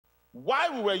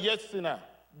while we were yet sinners,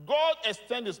 God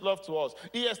extended his love to us.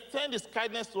 He extended his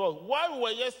kindness to us. While we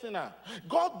were yet sinners,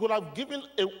 God would have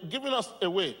given us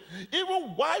away.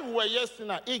 Even while we were yet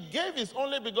sinners, he gave his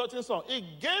only begotten son. He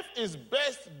gave his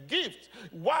best gift.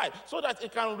 Why? So that he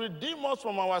can redeem us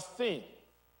from our sin.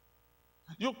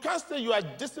 You can't say you are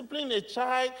disciplining a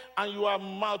child and you are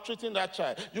maltreating that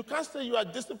child. You can't say you are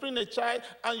disciplining a child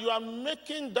and you are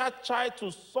making that child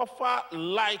to suffer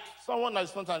like someone that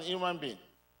is not an human being.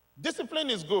 Discipline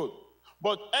is good,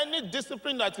 but any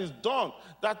discipline that is done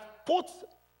that puts,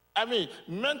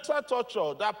 mental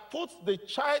torture, that puts the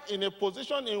child in a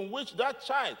position in which that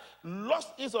child lost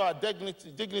his or her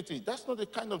dignity, that's not the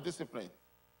kind of discipline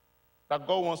that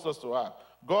God wants us to have.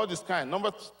 God is kind.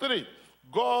 Number 3,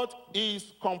 God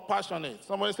is compassionate.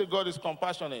 Somebody say God is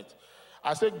compassionate.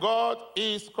 I say God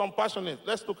is compassionate.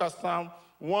 Let's look at Psalm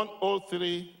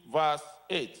 103, verse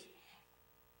 8.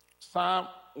 Psalm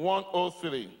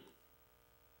 103,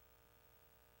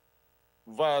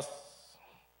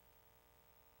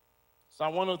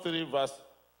 Psalm 103, verse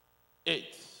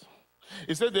 8.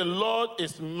 It said, the Lord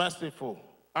is merciful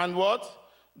and what?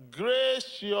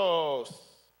 Gracious.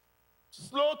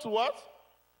 Slow to what?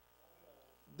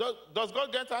 Does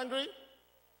God get angry?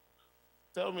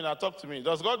 Tell me now, talk to me.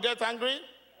 Does God get angry?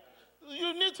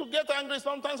 You need to get angry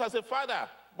sometimes as a father,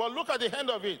 but look at the end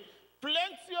of it.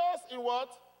 Plenteous in what?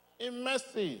 In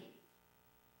mercy.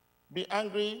 Be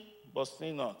angry, but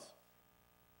sin not.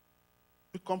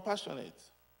 Be compassionate.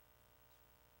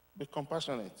 Be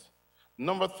compassionate.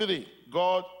 Number 3,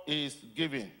 God is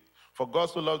giving. For God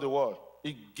so loved the world,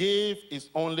 he gave his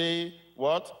only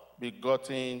what?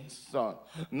 Begotten son.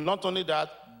 Not only that,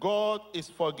 God is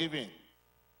forgiving.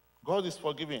 God is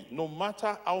forgiving. No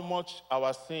matter how much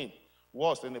our sin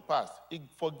was in the past, he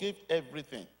forgave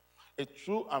everything. A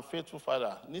true and faithful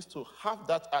father needs to have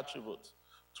that attribute,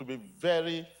 to be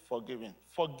very forgiving.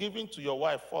 Forgiving to your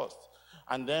wife first,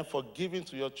 and then forgiving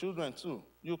to your children too.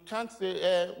 You can't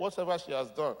say, whatever she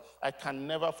has done, I can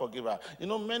never forgive her. You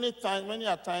know, many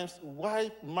a times,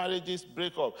 why marriages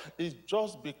break up is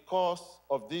just because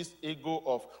of this ego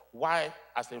of why,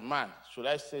 as a man, should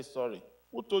I say sorry?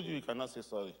 Who told you cannot say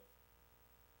sorry?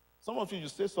 Some of you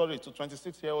say sorry to a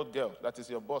 26-year-old girl that is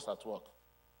your boss at work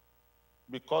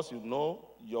because you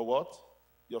know your what?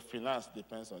 Your finance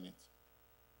depends on it.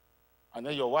 And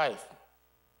then your wife,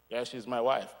 yeah, she's my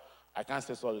wife, I can't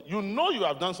say sorry. You know you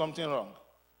have done something wrong.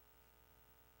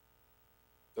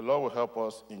 The Lord will help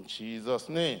us in Jesus'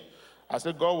 name. I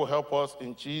said God will help us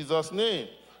in Jesus' name.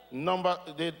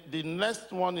 The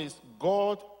next one is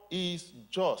God is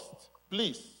just.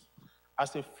 Please,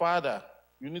 as a father,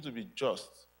 you need to be just.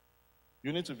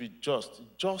 You need to be just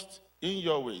in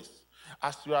your ways.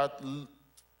 As you are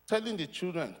telling the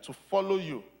children to follow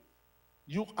you,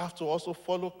 you have to also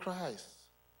follow Christ.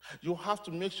 You have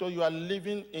to make sure you are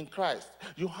living in Christ.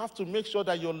 You have to make sure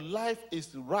that your life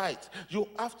is right. You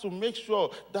have to make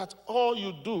sure that all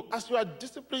you do, as you are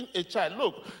disciplining a child,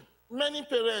 look, many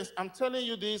parents, I'm telling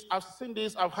you this, I've seen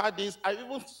this, I've had this, I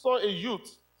even saw a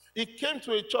youth. He came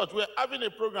to a church, we're having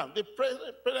a program, the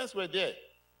parents were there.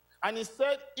 And he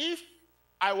said, if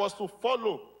I was to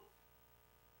follow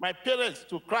my parents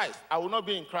to Christ, I will not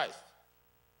be in Christ.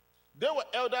 They were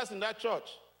elders in that church.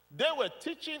 They were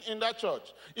teaching in that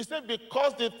church. He said,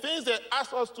 because the things they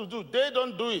ask us to do, they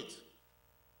don't do it.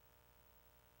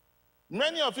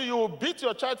 Many of you will beat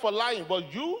your child for lying,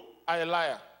 but you are a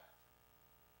liar.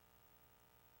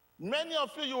 Many of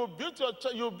you will beat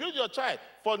your child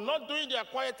for not doing their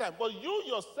quiet time, but you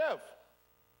yourself,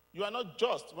 you are not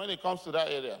just when it comes to that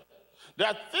area. There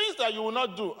are things that you will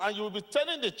not do, and you will be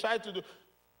telling the child to do.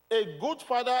 A good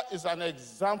father is an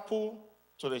example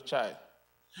to the child.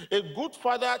 A good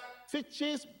father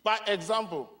teaches by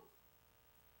example.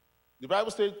 The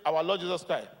Bible says, our Lord Jesus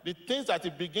Christ, the things that he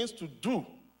begins to do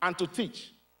and to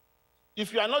teach.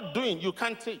 If you are not doing, you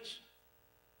can't teach.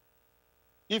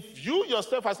 If you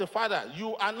yourself as a father,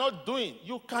 you are not doing,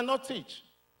 you cannot teach.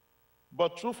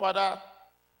 But true father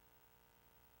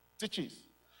teaches,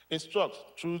 instructs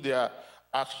through their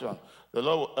action. The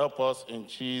Lord will help us in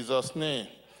Jesus' name.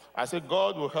 I say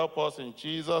God will help us in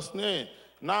Jesus' name.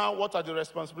 Now, what are the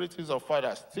responsibilities of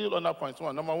fathers? Still under point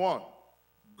 1. Number 1,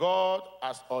 God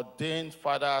has ordained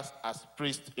fathers as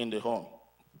priests in the home.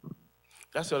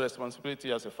 That's your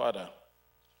responsibility as a father.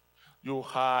 You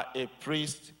are a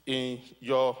priest in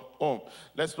your home.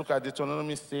 Let's look at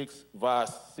Deuteronomy 6,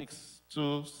 verse 6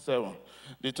 to 7.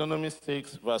 Deuteronomy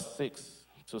 6, verse 6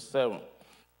 to 7.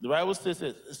 The Bible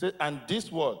says, and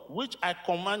this word, which I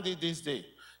command thee this day,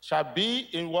 shall be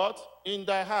in what? In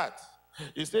thy heart.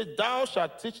 He said, thou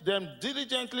shalt teach them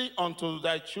diligently unto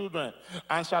thy children,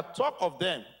 and shalt talk of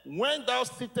them when thou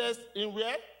sittest in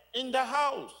where? In the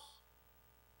house.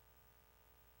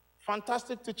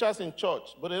 Fantastic teachers in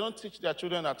church, but they don't teach their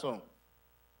children at home.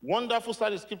 Wonderful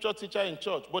study scripture teacher in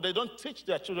church, but they don't teach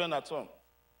their children at home.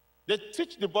 They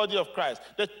teach the body of Christ.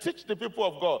 They teach the people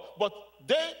of God, but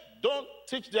they don't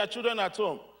teach their children at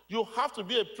home. You have to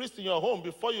be a priest in your home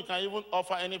before you can even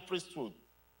offer any priesthood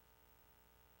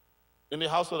in the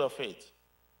household of faith.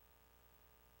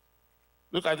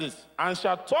 Look at this. And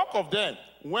shall talk of them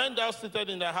when thou sittest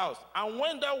in the house, and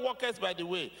when thou walkest by the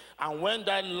way, and when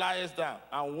thou liest down,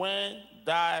 and when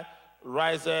thou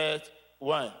risest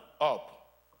when? Up.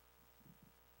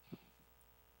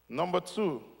 Number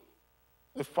 2,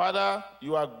 the father,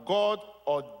 you are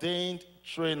God-ordained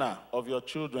trainer of your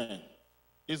children.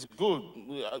 It's good.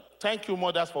 Thank you,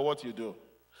 mothers, for what you do.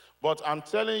 But I'm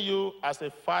telling you, as a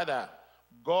father,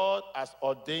 God has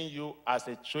ordained you as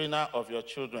a trainer of your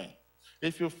children.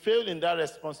 If you fail in that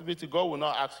responsibility, God will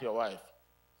not ask your wife.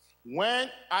 When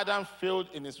Adam failed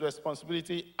in his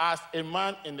responsibility as a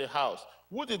man in the house,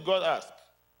 who did God ask?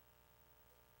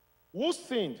 Who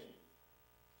sinned?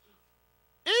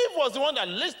 Eve was the one that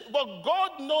listened, but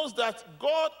God knows that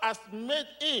God has made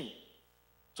him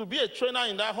to be a trainer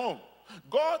in that home.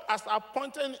 God has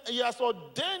appointed, he has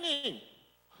ordained him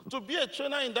to be a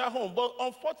trainer in that home. But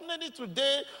unfortunately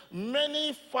today,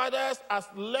 many fathers have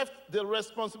left the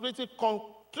responsibility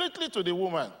completely to the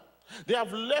woman. They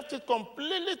have left it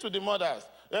completely to the mothers.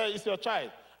 It's your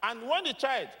child. And when the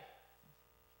child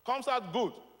comes out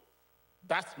good,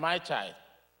 that's my child.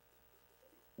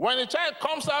 When the child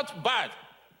comes out bad,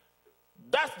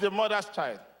 that's the mother's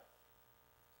child.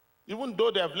 Even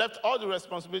though they have left all the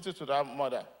responsibility to that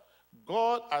mother,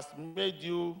 God has made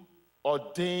you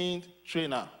ordained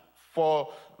trainer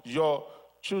for your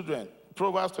children.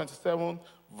 Proverbs 27,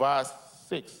 verse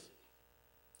 6.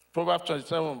 Proverbs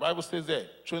 27, the Bible says there,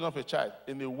 train up a child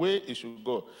in the way he should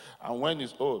go, and when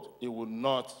he's old, he will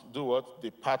not do what?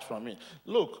 Depart from it.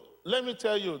 Look, let me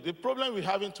tell you, the problem we're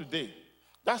having today,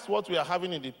 that's what we are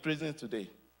having in the prison today.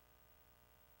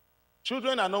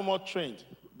 Children are no more trained.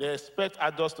 They expect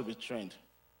adults to be trained.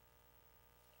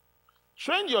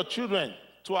 Train your children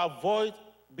to avoid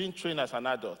being trained as an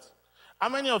adult. How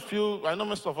many of you, I know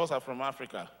most of us are from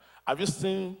Africa, have you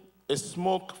seen a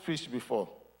smoked fish before?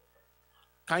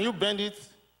 Can you bend it?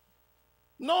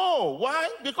 No. Why?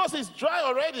 Because it's dry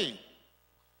already.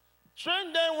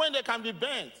 Train them when they can be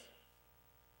bent.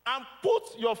 And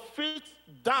put your feet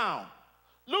down.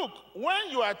 Look, when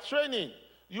you are training,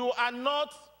 you are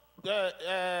not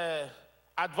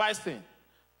advising.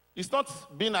 It's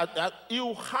not being,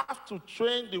 you have to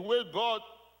train the way God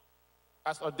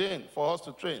has ordained for us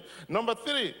to train. Number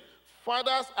 3,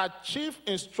 fathers are chief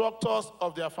instructors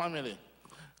of their family.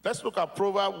 Let's look at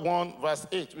Proverbs 1, verse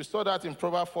 8. We saw that in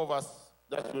Proverbs 4, verse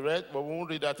that we read, but we won't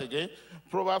read that again.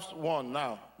 Proverbs 1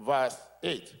 now, verse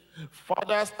 8.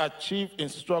 Fathers are chief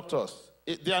instructors.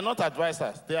 They are not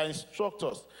advisors, they are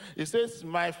instructors. It says,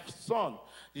 my son,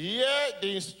 hear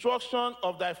the instruction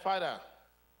of thy father.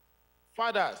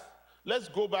 Fathers, let's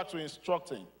go back to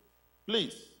instructing.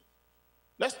 Please,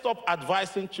 let's stop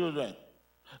advising children.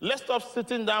 Let's stop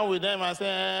sitting down with them and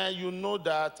saying, you know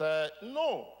that.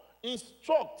 No,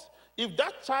 instruct. If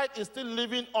that child is still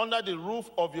living under the roof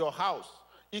of your house,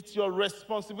 it's your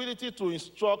responsibility to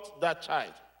instruct that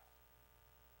child.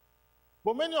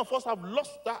 But many of us have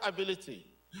lost that ability.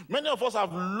 Many of us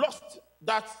have lost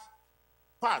that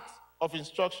part of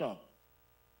instruction.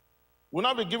 We'll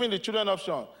not be giving the children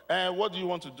option. What do you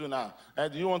want to do now?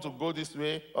 Do you want to go this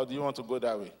way or do you want to go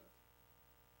that way?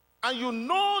 And you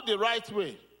know the right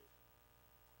way.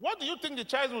 What do you think the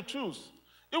child will choose?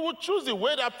 It will choose the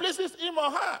way that pleases him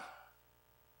or her.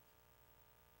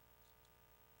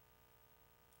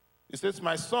 He says,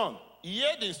 my son, hear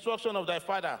the instruction of thy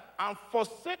father, and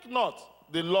forsake not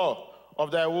the law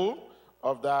of thy womb,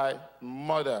 of thy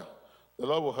mother. The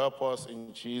Lord will help us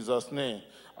in Jesus' name.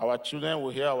 Our children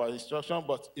will hear our instruction,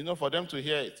 but for them to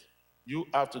hear it, you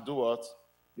have to do what?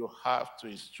 You have to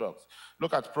instruct.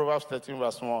 Look at Proverbs 13,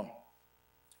 verse 1.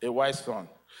 A wise son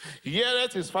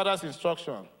heareth his father's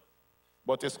instruction,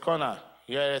 but his corner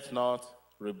heareth not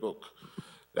rebuke.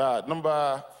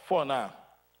 Number 4 now.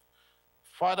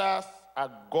 Fathers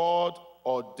are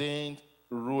God-ordained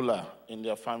ruler in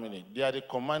their family. They are the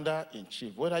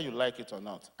commander-in-chief, whether you like it or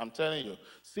not. I'm telling you.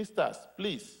 Sisters,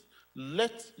 please,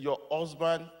 let your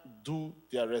husband do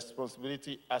their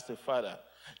responsibility as a father.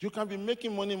 You can be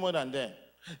making money more than them.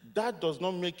 That does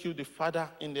not make you the father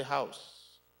in the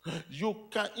house. You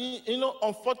can,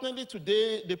 unfortunately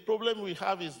today, the problem we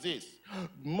have is this.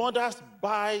 Mothers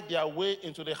buy their way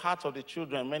into the heart of the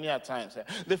children many a times.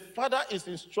 The father is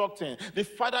instructing, the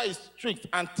father is strict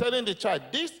and telling the child,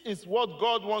 this is what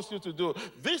God wants you to do.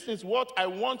 This is what I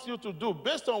want you to do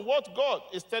based on what God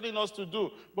is telling us to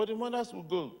do. But the mothers will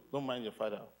go, don't mind your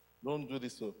father. Don't do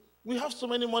this. So we have so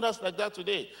many mothers like that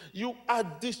today. You are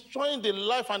destroying the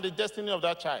life and the destiny of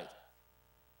that child.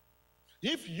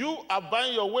 If you are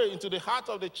buying your way into the heart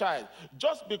of the child,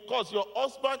 just because your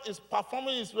husband is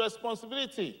performing his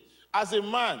responsibility as a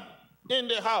man in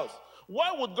the house,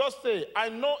 why would God say, I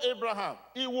know Abraham?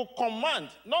 He will command,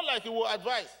 not like he will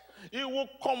advise. He will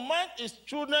command his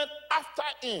children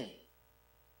after him.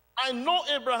 I know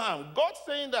Abraham. God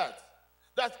saying that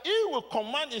he will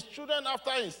command his children after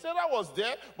him. Sarah was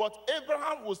there, but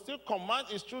Abraham will still command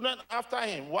his children after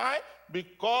him. Why?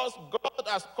 Because God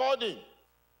has called him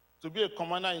to be a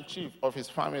commander-in-chief of his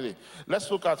family. Let's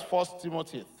look at 1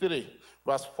 Timothy 3,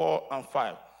 verse 4 and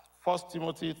 5. 1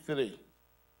 Timothy 3,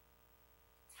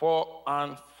 4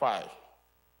 and 5.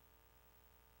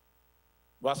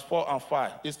 Verse 4 and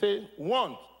 5. It says,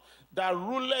 one that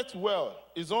ruleth well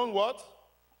his own what?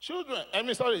 Children.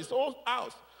 His own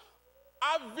house.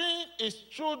 Having his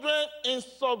children in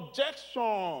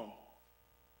subjection.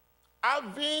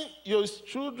 Having your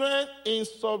children in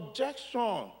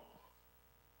subjection.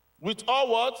 With all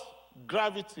what?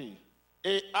 Gravity.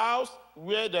 A house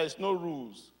where there is no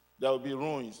rules, there will be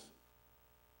ruins.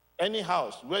 Any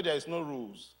house where there is no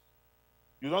rules,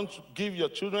 you don't give your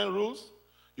children rules,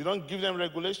 you don't give them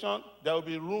regulation, there will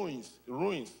be ruins.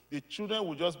 The children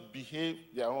will just behave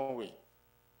their own way.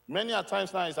 Many a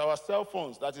times now, it's our cell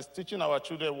phones that is teaching our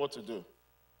children what to do.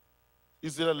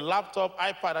 It's the laptop,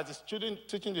 iPad that is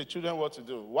teaching the children what to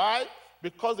do. Why?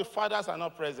 Because the fathers are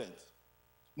not present.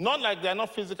 Not like they are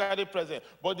not physically present,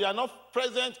 but they are not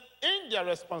present in their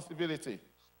responsibility.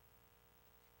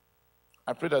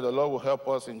 I pray that the Lord will help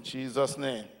us in Jesus'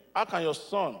 name. How can your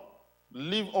son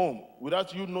leave home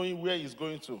without you knowing where he's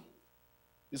going to?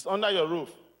 It's under your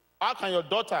roof. How can your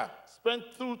daughter spend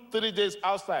 2-3 days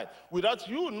outside without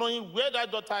you knowing where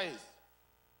that daughter is?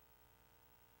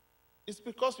 It's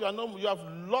because you have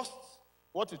lost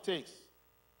what it takes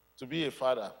to be a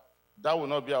father. That will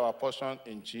not be our portion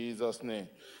in Jesus' name.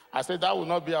 I said that will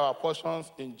not be our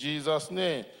portions in Jesus'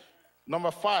 name.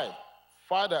 Number 5,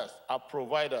 fathers are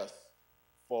providers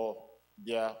for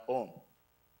their own.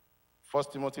 1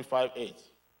 Timothy 5:8.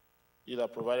 He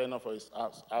that provided enough for his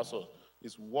household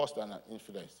is worse than an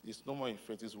infidel. It's no more in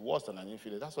faith, it's worse than an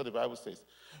infidel. That's what the Bible says.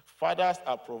 Fathers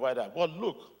are providers. But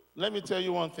look, let me tell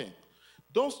you one thing.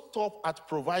 Don't stop at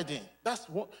providing.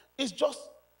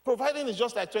 Providing is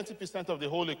just like 20% of the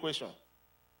whole equation.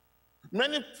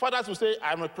 Many fathers will say,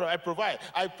 I provide.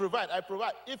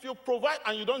 If you provide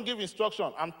and you don't give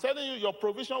instruction, I'm telling you, your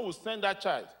provision will send that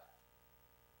child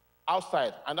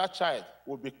outside, and that child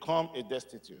will become a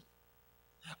destitute.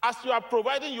 As you are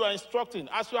providing, you are instructing.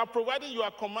 As you are providing, you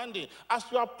are commanding. As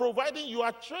you are providing, you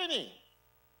are training.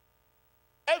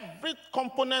 Every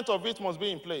component of it must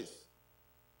be in place.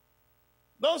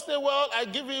 Don't say, well, I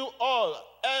give you all,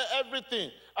 everything.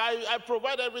 I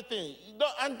provide everything.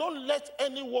 And don't let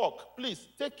any work, please,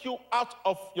 take you out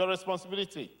of your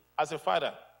responsibility as a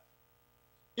father.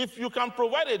 If you can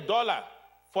provide $1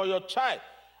 for your child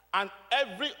and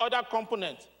every other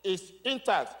component is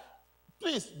intact,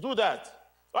 please do that.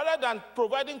 Rather than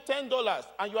providing $10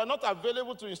 and you are not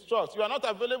available to instruct, you are not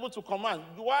available to command.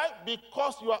 Why?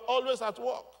 Because you are always at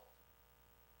work.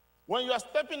 When you are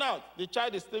stepping out, the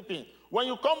child is sleeping. When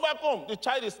you come back home, the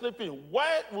child is sleeping.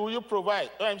 Where will you provide?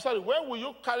 Where will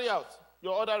you carry out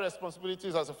your other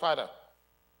responsibilities as a father?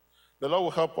 The Lord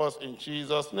will help us in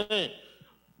Jesus' name.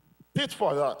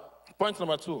 Pitfall, point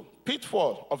number 2.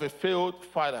 Pitfall of a failed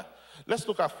father. Let's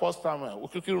look at 1 Samuel. We'll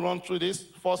quickly run through this.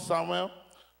 1 Samuel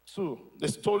 2, the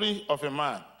story of a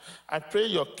man. I pray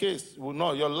your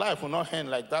life will not end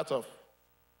like that of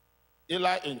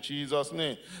Eli in Jesus'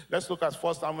 name. Let's look at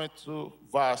 1 Samuel 2,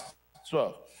 verse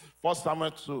 12. 1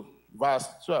 Samuel 2, verse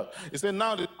 12. It says,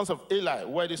 now the sons of Eli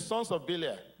were the sons of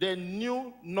Belial. They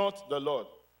knew not the Lord.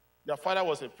 Their father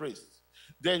was a priest.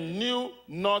 They knew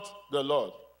not the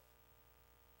Lord.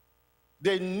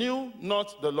 They knew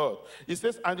not the Lord. It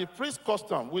says, and the priest's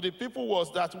custom with the people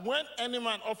was that when any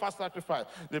man offered sacrifice,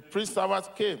 the priest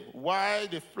servant came while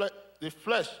the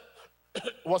flesh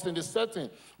was in the setting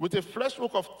with a flesh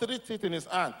hook of 3 teeth in his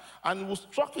hand, and would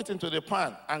struck it into the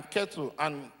pan and kettle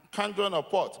and cauldron or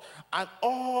pot, and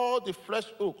all the flesh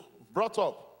hook brought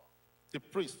up the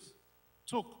priest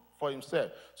took for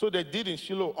himself. So they did in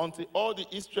Shiloh until all the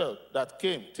Israel that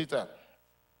came thither.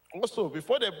 Also,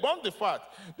 before they burnt the fat,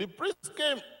 the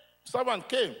servant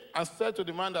came and said to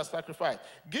the man that sacrificed,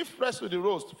 give flesh to the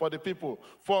roast for the people,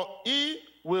 for he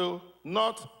will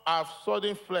not have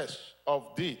sodden flesh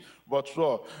of thee, but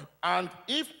raw. And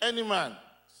if any man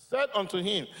said unto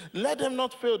him, let them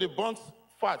not fail the burnt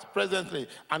fat presently,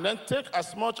 and then take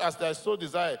as much as thy soul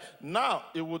desire, now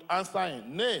he would answer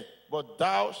him, nay, but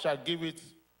thou shalt give it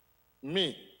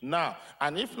me now,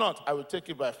 and if not, I will take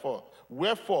it by force.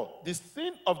 Wherefore, the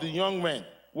sin of the young men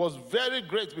was very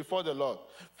great before the Lord,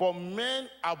 for men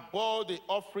abhorred the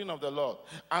offering of the Lord.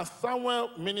 And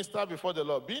Samuel ministered before the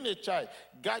Lord, being a child,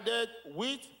 gathered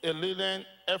with a linen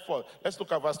ephod. Let's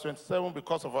look at verse 27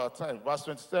 because of our time. Verse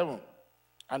 27,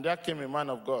 and there came a man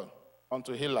of God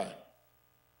unto Eli.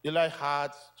 Eli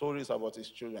had stories about his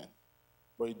children,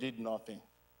 but he did nothing.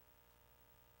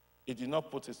 He did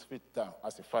not put his feet down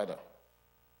as a father.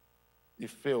 He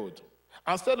failed.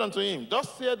 And said unto him,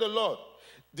 thus saith the Lord,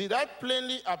 did I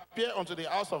plainly appear unto the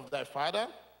house of thy father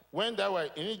when thou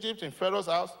wert in Egypt in Pharaoh's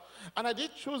house? And I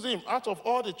did choose him out of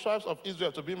all the tribes of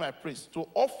Israel to be my priest, to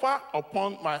offer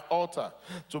upon my altar,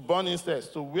 to burn incense,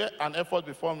 to wear an ephod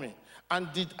before me.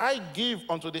 And did I give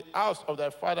unto the house of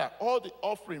thy father all the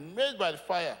offering made by the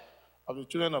fire of the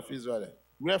children of Israel?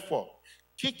 Wherefore,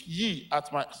 kick ye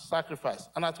at my sacrifice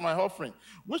and at my offering,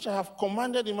 which I have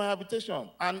commanded in my habitation,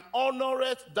 and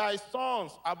honoreth thy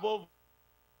sons above.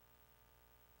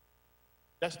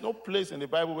 There's no place in the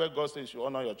Bible where God says you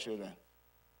honor your children.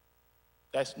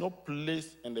 There's no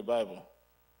place in the Bible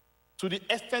to the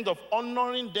extent of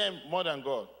honoring them more than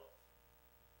God.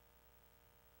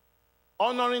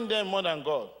 Honoring them more than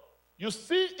God. You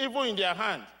see evil in their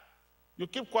hand, you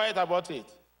keep quiet about it.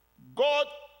 God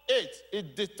hates,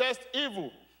 it detests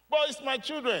evil. But it's my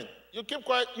children. You keep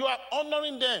quiet. You are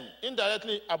honoring them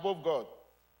indirectly above God.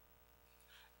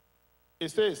 It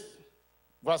says,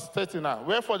 verse 30 now,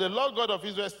 wherefore the Lord God of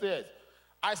Israel said,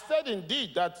 I said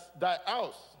indeed that thy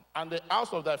house and the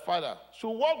house of thy father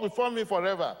should walk before me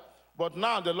forever. But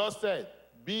now the Lord said,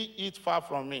 be it far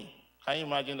from me. Can you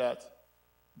imagine that?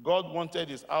 God wanted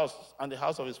his house and the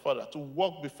house of his father to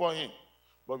walk before him.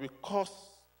 But because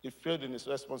he failed in his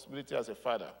responsibility as a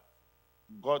father,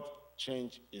 God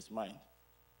changed his mind.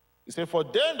 He said, for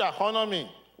them that honor me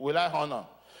will I honor.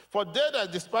 For they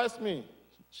that despise me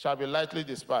shall be lightly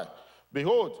despised.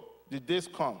 Behold, the days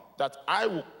come that I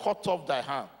will cut off thy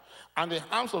hand and the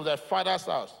arms of thy father's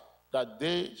house, that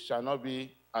they shall not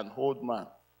be an old man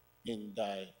in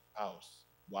thy house.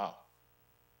 Wow.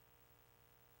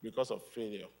 Because of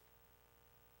failure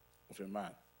of a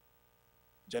man,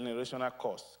 generational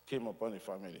curse came upon the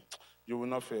family. You will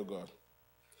not fail God.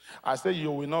 I say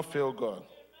you will not fail God.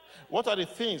 What are the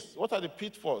things, what are the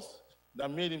pitfalls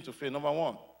that made him to fail? Number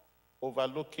one,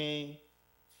 overlooking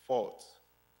fault.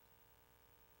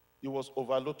 He was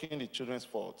overlooking the children's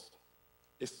fault.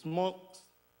 A small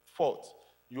fault,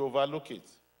 you overlook it.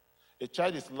 A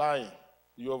child is lying,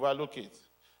 you overlook it.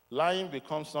 Lying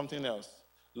becomes something else.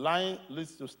 Lying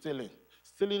leads to stealing.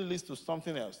 Stealing leads to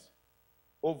something else.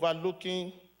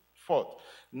 Overlooking fault.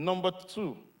 Number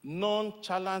two,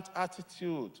 nonchalant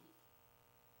attitude.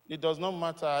 It does not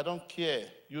matter, I don't care.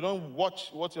 You don't watch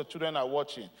what your children are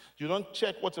watching. You don't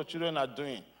check what your children are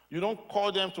doing. You don't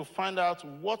call them to find out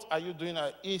what are you doing.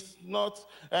 It's not,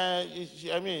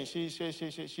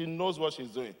 she knows what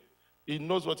she's doing. He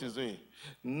knows what he's doing.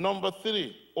 Number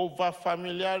three, over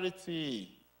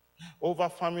familiarity. Over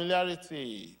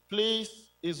familiarity. Please,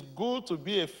 it's good to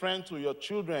be a friend to your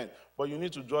children, but you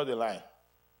need to draw the line.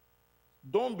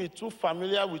 Don't be too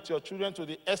familiar with your children to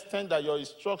the extent that your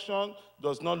instruction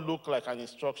does not look like an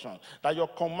instruction, that your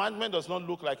commandment does not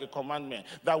look like a commandment,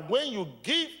 that when you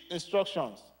give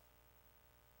instructions,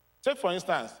 take for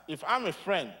instance, if I'm a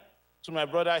friend to my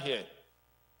brother here,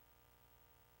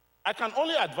 I can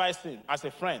only advise him as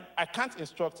a friend. I can't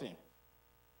instruct him.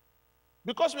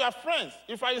 Because we are friends.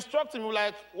 If I instruct him, we're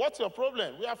like, what's your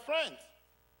problem? We are friends.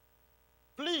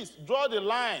 Please draw the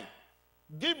line.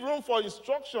 Give room for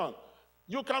instruction.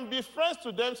 You can be friends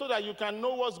to them so that you can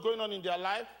know what's going on in their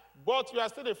life, but you are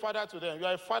still a father to them. You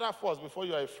are a father first before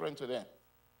you are a friend to them.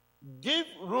 Give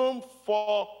room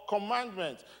for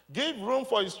commandments. Give room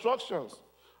for instructions.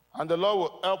 And the Lord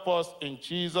will help us in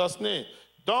Jesus' name.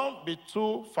 Don't be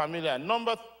too familiar.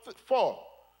 Number 4,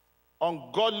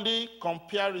 ungodly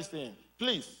comparison.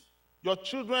 Please, your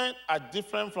children are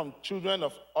different from children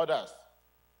of others.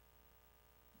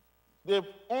 The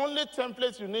only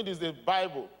template you need is the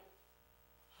Bible.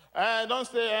 Don't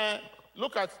say,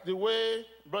 look at the way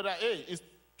Brother A is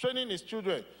training his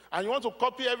children, and you want to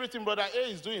copy everything Brother A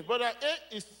is doing. Brother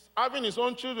A is having his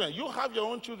own children. You have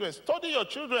your own children. Study your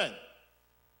children.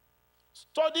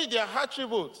 Study their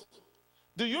attributes.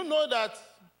 Do you know that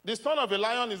the son of a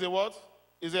lion is a what?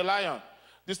 Is a lion.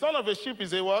 The son of a sheep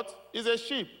is a what? Is a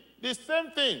sheep. The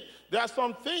same thing. There are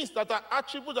some things that are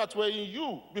attributes that were in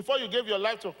you before you gave your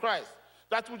life to Christ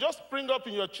that will just spring up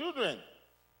in your children.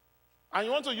 And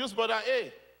you want to use Brother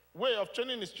A way of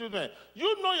training his children.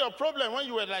 You know your problem when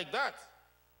you were like that.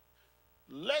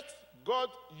 Let God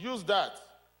use that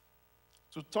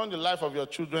to turn the life of your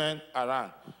children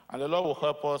around. And the Lord will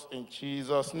help us in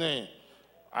Jesus' name.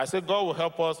 I say God will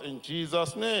help us in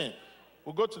Jesus' name.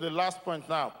 We'll go to the last point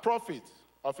now. Profit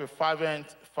of a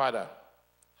fervent father.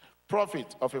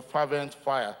 Profit of a fervent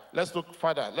fire. Let's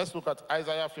look at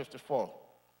Isaiah 54.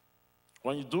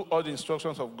 When you do all the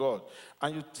instructions of God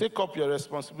and you take up your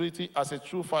responsibility as a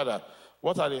true father,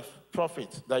 what are the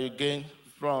profits that you gain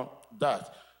from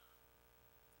that?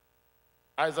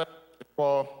 Isaiah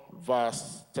 54,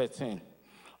 verse 13.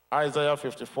 Isaiah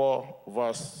 54,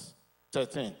 verse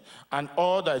 13. And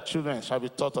all thy children shall be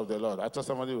taught of the Lord. I thought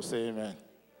somebody would say amen.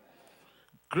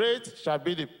 Great shall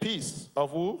be the peace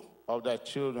of who? Of thy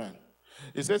children.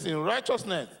 It says, in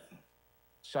righteousness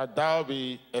shalt thou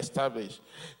be established.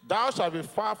 Thou shalt be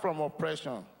far from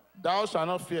oppression. Thou shalt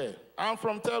not fear. And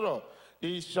from terror,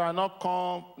 it shall not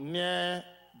come near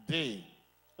thee.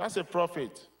 That's a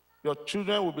prophet. Your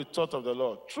children will be taught of the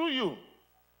Lord. Through you,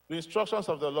 the instructions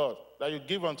of the Lord that you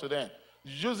give unto them,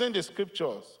 using the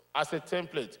scriptures as a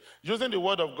template, using the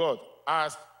word of God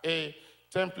as a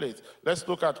template. Let's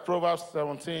look at Proverbs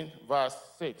 17, verse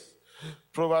 6.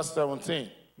 Proverbs 17,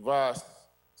 verse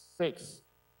 6.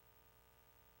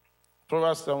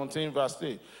 Proverbs 17, verse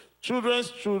 3.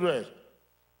 Children's children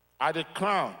are the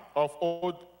crown of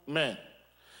old men.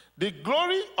 The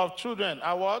glory of children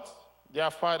are what?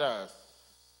 Their fathers.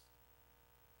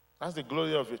 That's the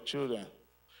glory of your children.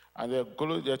 And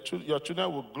your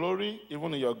children will glory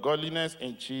even in your godliness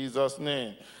in Jesus'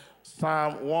 name.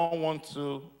 Psalm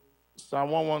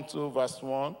 112, verse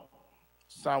 1.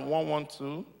 Psalm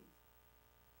 112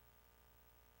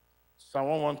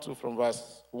 from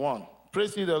verse 1.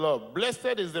 Praise ye the Lord.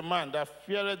 Blessed is the man that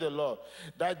feareth the Lord,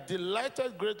 that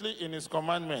delighteth greatly in his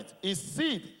commandment. His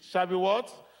seed shall be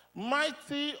what?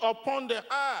 Mighty upon the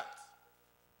earth.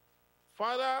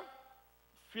 Father,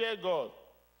 fear God.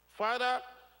 Father,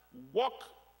 walk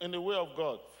in the way of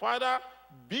God. Father,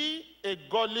 be a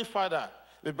godly father.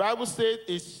 The Bible says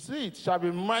his seed shall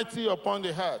be mighty upon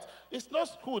the earth. It's not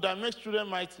school that makes children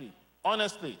mighty.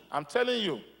 Honestly, I'm telling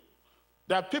you.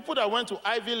 There are people that went to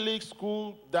Ivy League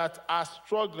school that are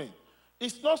struggling.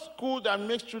 It's not school that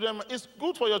makes children. It's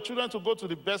good for your children to go to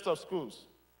the best of schools.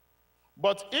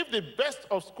 But if the best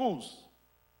of schools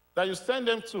that you send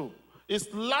them to is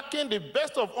lacking the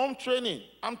best of home training,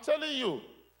 I'm telling you,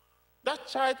 that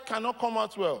child cannot come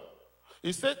out well.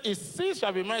 He said, his seed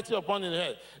shall be mighty upon his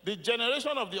head. The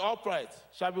generation of the upright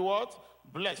shall be what?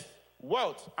 Blessed.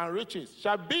 Wealth and riches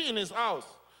shall be in his house,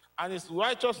 and his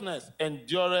righteousness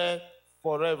endureth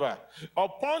forever.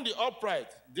 Upon the upright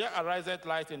there ariseth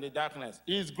light in the darkness.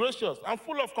 He is gracious and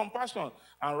full of compassion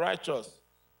and righteous.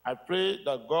 I pray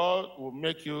that God will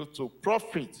make you to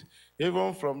profit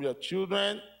even from your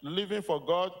children living for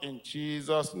God in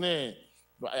Jesus' name.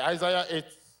 Isaiah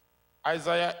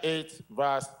 8,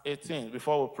 verse 18,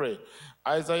 before we pray.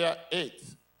 Isaiah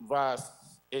 8, verse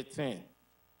 18.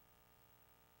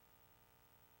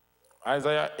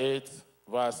 Isaiah 8,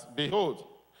 verse, behold,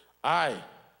 I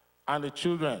and the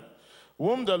children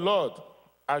whom the Lord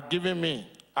are giving me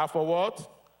are for what?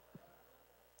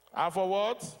 Are for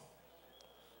what?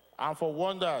 And for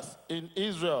wonders in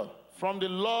Israel from the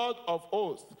Lord of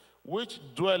hosts, which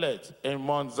dwelleth in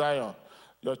Mount Zion.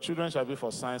 Your children shall be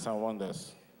for signs and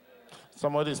wonders.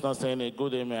 Somebody is not saying a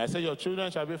good amen. I say your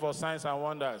children shall be for signs and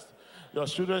wonders. Your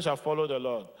children shall follow the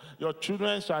Lord. Your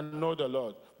children shall know the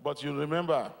Lord. But you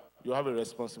remember, you have a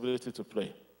responsibility to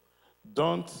play.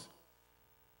 Don't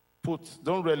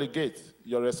relegate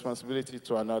your responsibility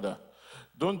to another.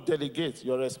 Don't delegate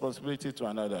your responsibility to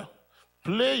another.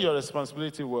 Play your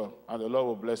responsibility well, and the Lord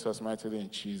will bless us mightily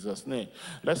in Jesus' name.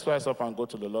 Let's rise up and go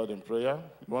to the Lord in prayer.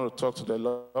 You want to talk to the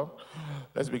Lord?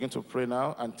 Let's begin to pray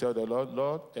now and tell the Lord,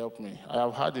 Lord, help me. I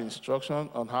have had the instruction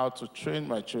on how to train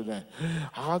my children.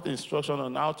 I have the instruction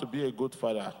on how to be a good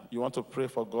father. You want to pray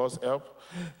for God's help?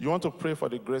 You want to pray for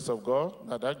the grace of God,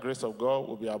 that grace of God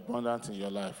will be abundant in your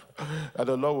life. That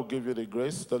the Lord will give you the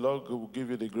grace. The Lord will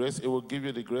give you the grace. It will give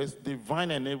you the grace. Divine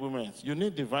enablement. You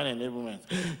need divine enablement.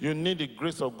 You need the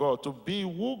grace of God to be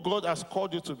who God has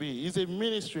called you to be. It's a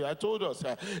ministry. I told us,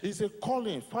 it's a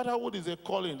calling. Fatherhood is a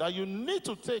calling that you need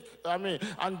to take,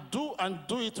 and do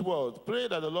it well. Pray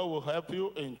that the Lord will help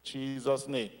you in Jesus'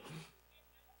 name.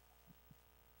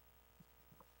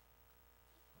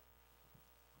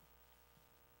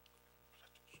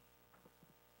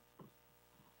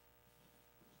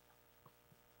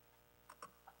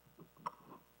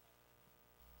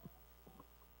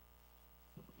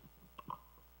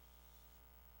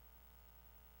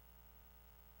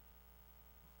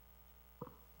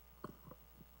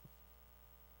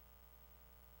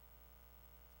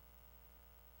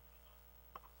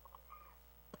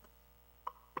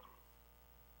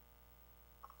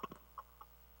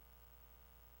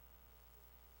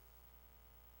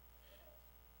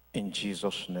 In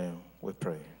Jesus' name we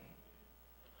pray.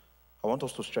 I want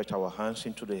us to stretch our hands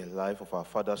into the life of our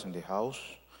fathers in the house.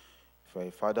 If you're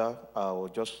a father, I will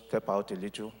just step out a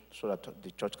little so that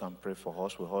the church can pray for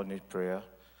us. We all need prayer.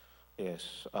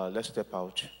 Yes, let's step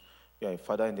out. You're a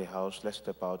father in the house, let's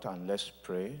step out and let's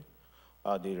pray.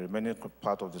 The remaining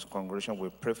part of this congregation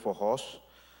will pray for us,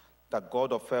 that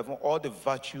God of heaven, all the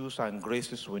virtues and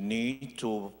graces we need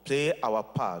to play our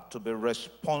part, to be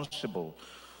responsible,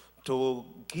 to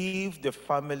give the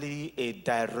family a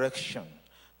direction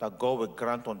that God will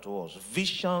grant unto us.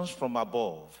 Visions from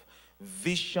above.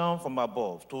 Vision from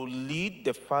above to lead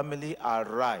the family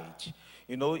aright.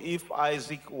 You know, if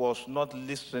Isaac was not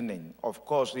listening, of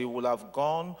course, he would have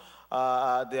gone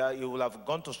there. He would have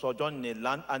gone to sojourn in a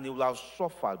land and he would have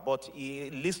suffered. But he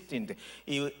listened.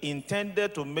 He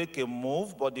intended to make a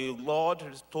move, but the Lord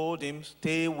told him,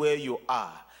 "Stay where you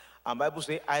are." And Bible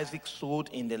says Isaac sowed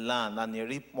in the land and he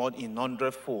reaped more in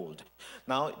 100-fold.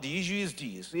 Now, the issue is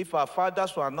this. If our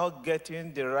fathers were not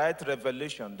getting the right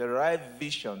revelation, the right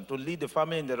vision to lead the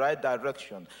family in the right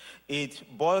direction, it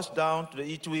boils down to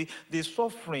the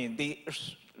suffering, the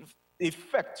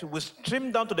effect will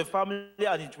stream down to the family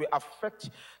and it will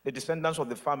affect the descendants of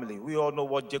the family. We all know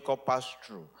what Jacob passed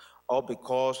through, all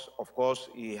because, of course,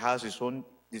 he has his own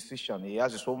decision. He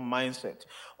has his own mindset.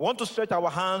 We want to stretch our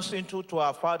hands into to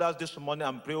our fathers this morning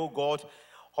and pray, oh God,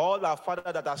 all our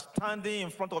fathers that are standing in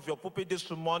front of your pulpit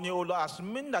this morning, oh Lord, as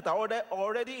men that are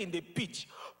already in the pit,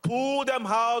 pull them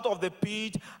out of the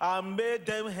pit and make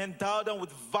them, endow them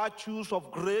with virtues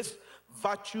of grace,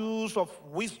 virtues of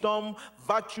wisdom,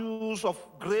 virtues of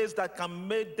grace that can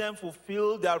make them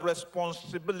fulfill their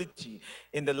responsibility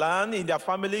in the land, in their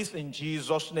families, in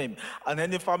Jesus' name. And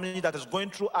any family that is going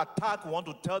through attack, we want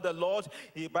to tell the Lord,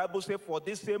 the Bible says, for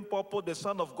this same purpose, the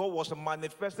Son of God was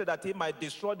manifested that he might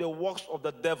destroy the works of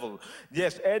the devil.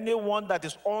 Yes, anyone that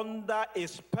is under a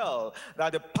spell,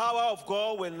 that the power of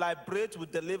God will liberate, will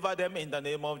deliver them in the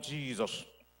name of Jesus.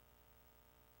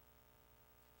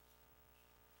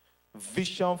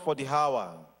 Vision for the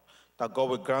hour that God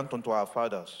will grant unto our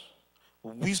fathers.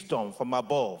 Wisdom from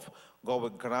above, God will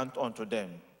grant unto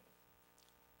them.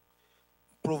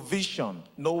 Provision.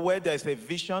 Nowhere there is a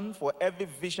vision. For every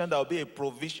vision, there will be a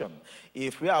provision.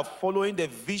 If we are following the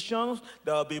visions,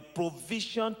 there will be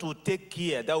provision to take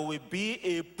care. There will be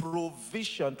a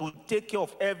provision to take care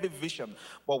of every vision.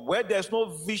 But where there's no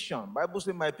vision, Bible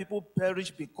says, my people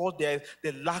perish because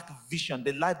they lack vision,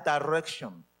 they lack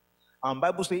direction. And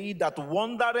Bible says, he that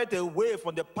wandereth away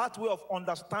from the pathway of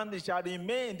understanding shall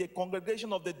remain in the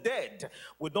congregation of the dead.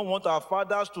 We don't want our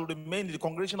fathers to remain in the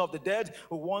congregation of the dead.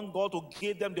 We want God to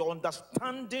give them the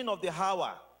understanding of the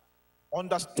hour.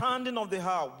 Understanding of the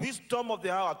hour, wisdom of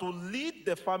the hour, to lead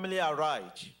the family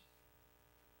aright.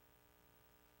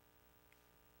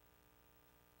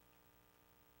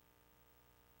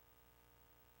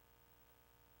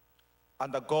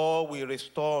 And that God will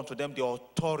restore unto them the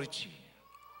authority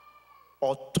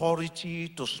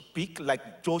to speak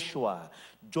like Joshua.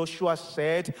 Joshua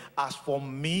said, as for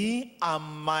me and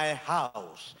my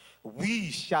house, we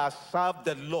shall serve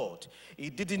the Lord. He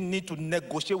didn't need to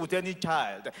negotiate with any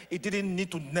child. He didn't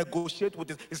need to negotiate with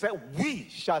it. He said, we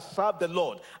shall serve the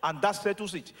Lord. And that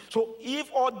settles it. So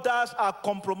if others are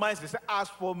compromised, he said, as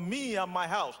for me and my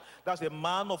house, that's a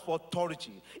man of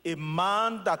authority, a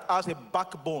man that has a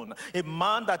backbone, a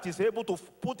man that is able to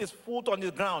put his foot on the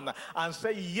ground and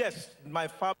say, yes, my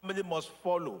family must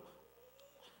follow.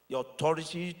 The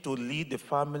authority to lead the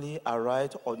family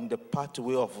aright on the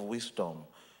pathway of wisdom.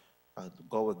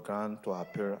 God will grant to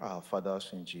our fathers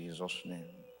in Jesus' name.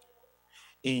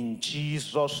 In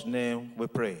Jesus' name we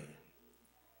pray.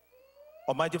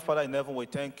 Almighty Father in heaven, we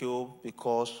thank you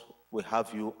because we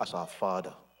have you as our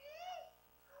Father.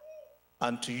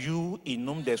 And to you, in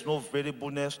whom there's no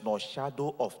variableness nor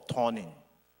shadow of turning.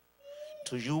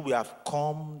 To you we have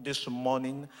come this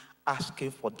morning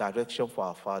asking for direction for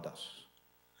our fathers.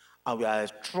 And we are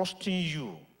trusting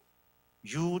you,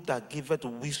 you that giveth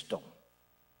wisdom.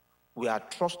 We are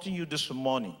trusting you this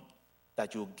morning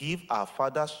that you give our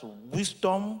fathers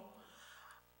wisdom,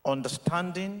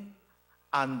 understanding,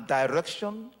 and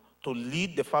direction to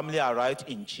lead the family aright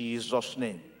in Jesus'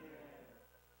 name.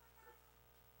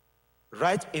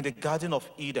 Right in the Garden of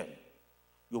Eden,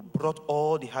 you brought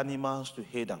all the animals to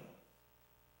Adam.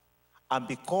 And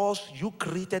because you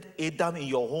created Adam in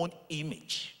your own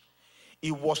image,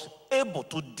 he was able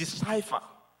to decipher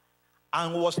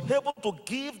and was able to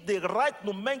give the right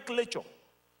nomenclature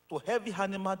to every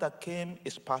animal that came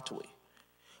his pathway.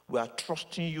 We are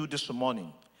trusting you this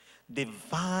morning.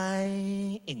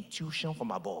 Divine intuition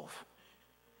from above.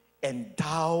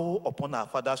 Endow upon our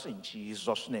fathers in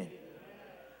Jesus' name.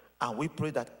 And we pray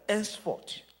that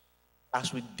henceforth,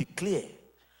 as we declare,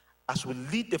 as we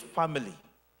lead the family,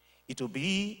 it will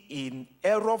be in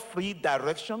error-free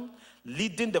direction,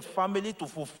 leading the family to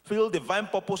fulfill divine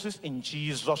purposes in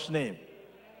Jesus' name.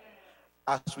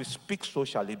 As we speak, so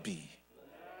shall it be.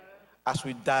 As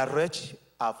we direct,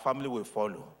 our family will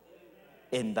follow.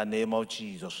 In the name of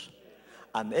Jesus.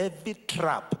 And every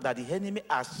trap that the enemy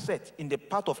has set in the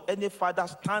path of any father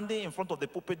standing in front of the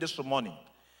pulpit this morning,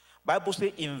 Bible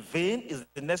says, in vain is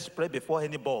the net spread before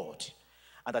any board.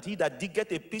 And that he that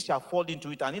diggeth a pit shall fall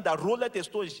into it, and he that rolleth a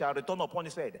stone shall return upon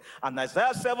his head. And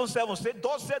Isaiah 7:7 said,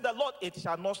 thus said the Lord, it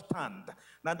shall not stand,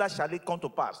 neither shall it come to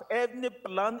pass. Any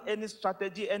plan, any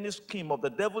strategy, any scheme of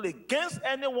the devil against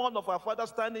any one of our fathers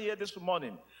standing here this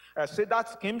morning, say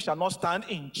that scheme shall not stand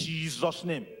in Jesus'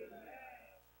 name.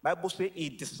 Bible says he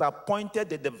disappointed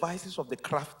the devices of the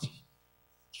crafty,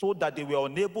 so that they were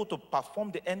unable to perform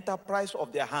the enterprise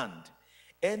of their hand.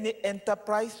 Any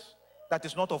enterprise that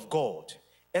is not of God,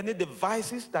 any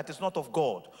devices that is not of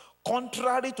God,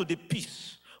 contrary to the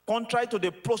peace, contrary to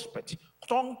the prospect,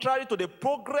 contrary to the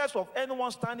progress of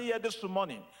anyone standing here this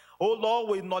morning, oh Lord,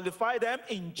 we nullify them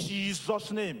in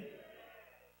Jesus' name.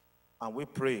 And we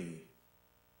pray,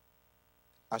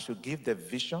 as you give the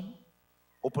vision,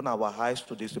 open our eyes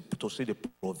to this, to see the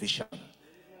provision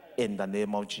in the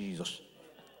name of Jesus.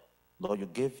 Lord, you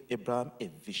gave Abraham a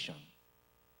vision,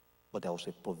 but there was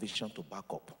a provision to back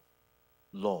up.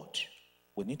 Lord,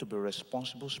 we need to be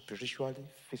responsible spiritually,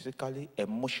 physically,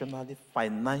 emotionally,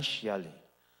 financially.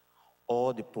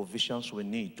 All the provisions we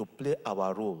need to play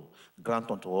our role, grant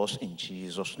unto us in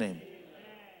Jesus' name.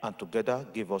 And together,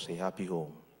 give us a happy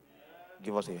home.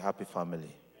 Give us a happy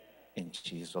family. In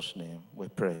Jesus' name, we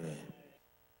pray.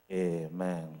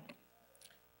 Amen.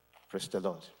 Praise the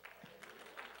Lord.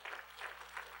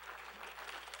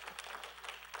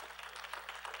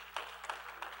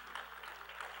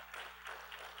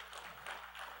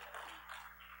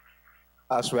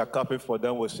 As we are clapping for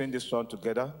them, we'll sing this song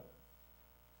together.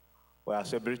 We are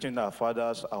celebrating our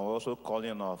fathers and we're also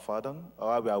calling on our Father.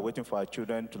 While we are waiting for our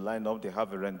children to line up, they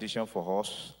have a rendition for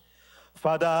us.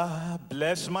 Father,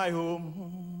 bless my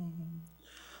home.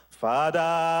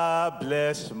 Father,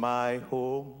 bless my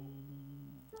home.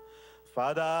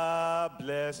 Father,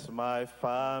 bless my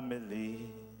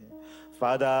family.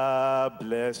 Father,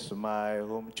 bless my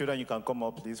home. Children, you can come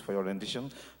up, please, for your rendition.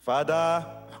 Father,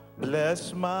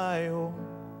 bless my home.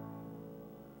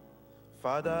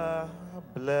 Father,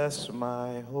 bless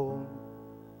my home.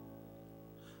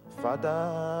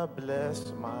 Father,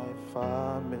 bless my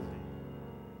family.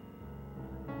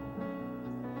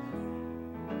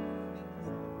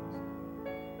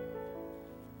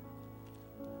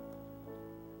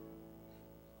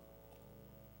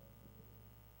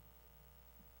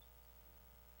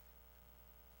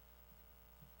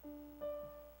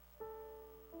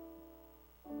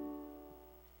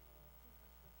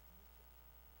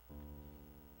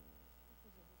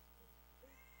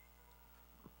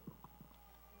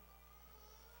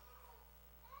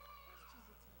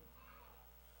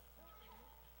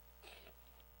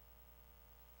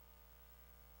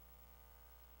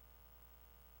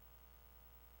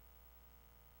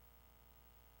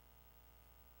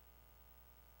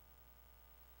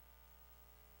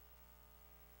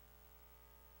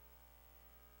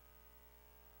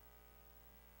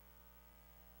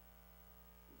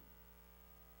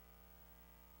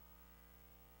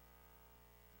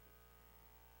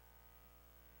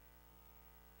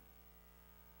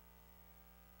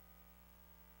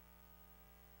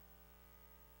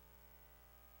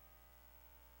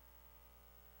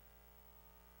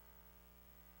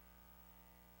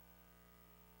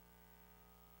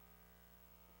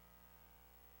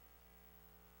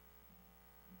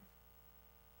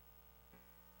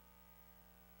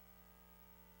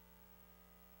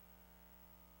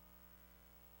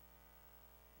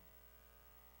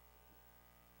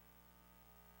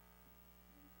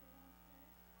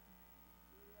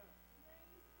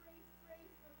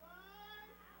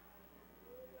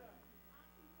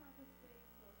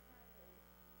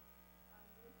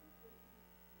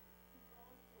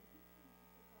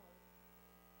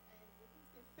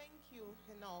 Thank you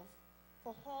enough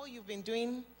for all you've been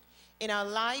doing in our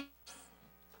lives,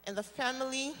 and the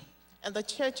family, and the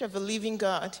Church of the Living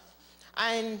God.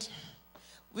 And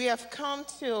we have come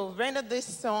to render this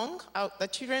song, the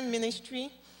children ministry,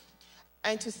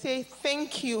 and to say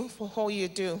thank you for all you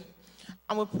do.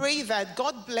 And we pray that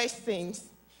God's blessings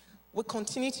will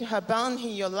continue to abound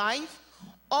in your life.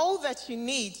 All that you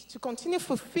need to continue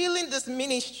fulfilling this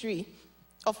ministry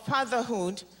of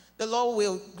fatherhood, the Lord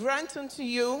will grant unto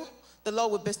you, the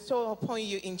Lord will bestow upon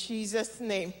you in Jesus'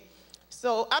 name.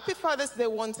 So happy Father's Day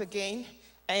once again,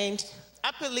 and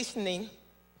happy listening.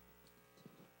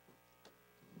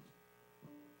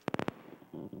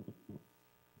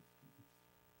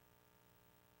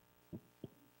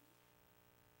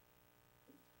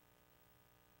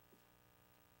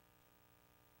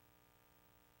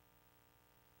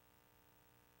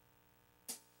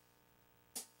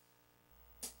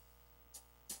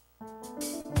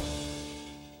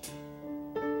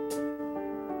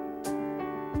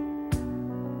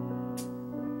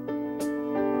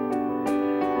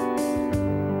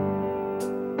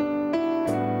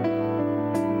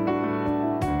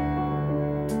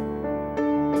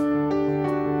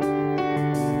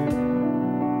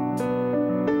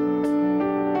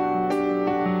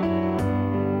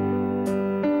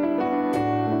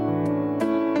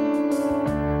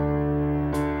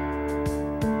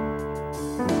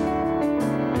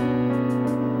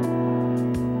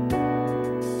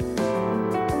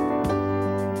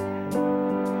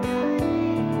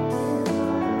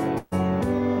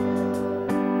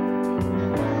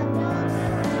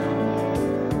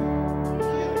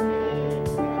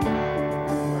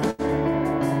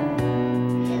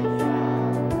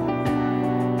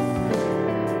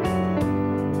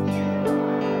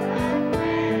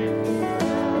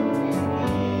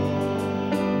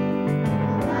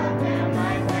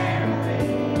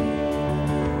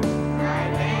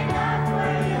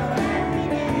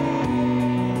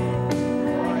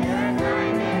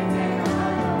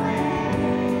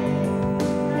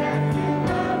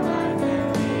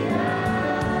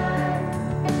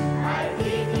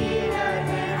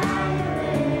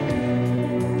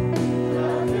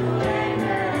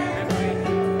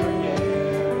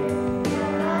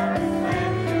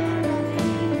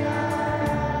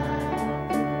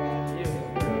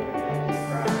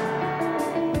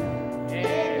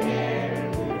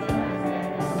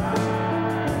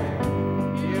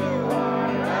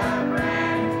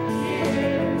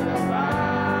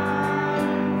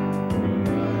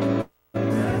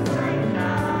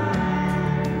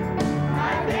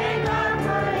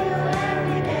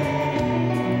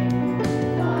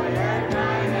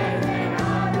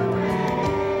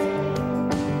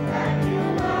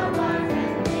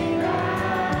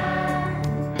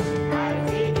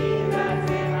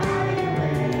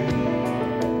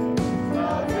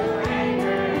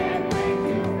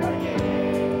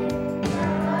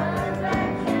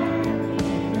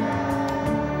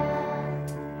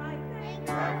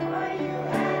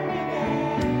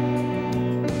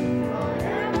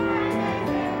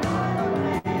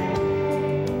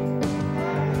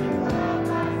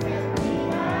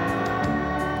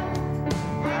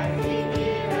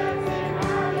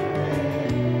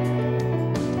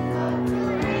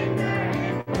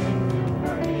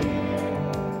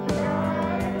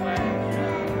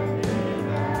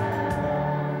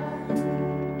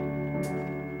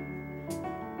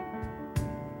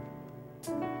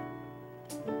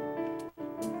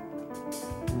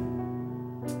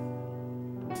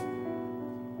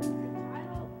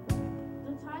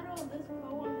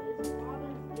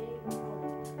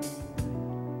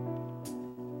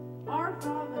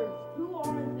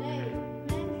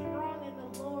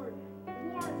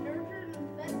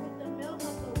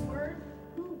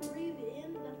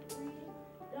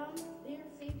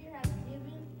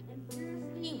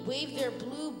 Wave their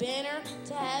blue banner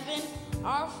to heaven.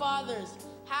 Our fathers,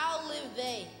 how live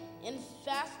they? In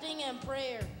fasting and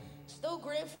prayer, still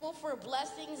grateful for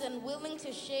blessings and willing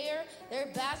to share their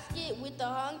basket with the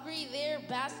hungry, their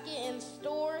basket in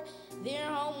store, their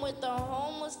home with the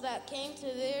homeless that came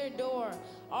to their door.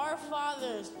 Our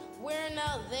fathers, where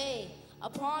knelt they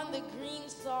upon the green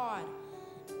sod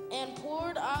and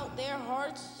poured out their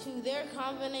hearts to their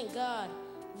covenant God,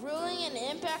 ruling and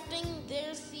impacting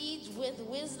their seeds with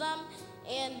wisdom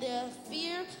and the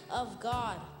fear of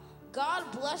God. God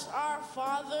bless our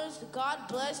fathers. God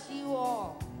bless you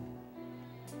all.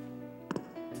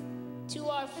 To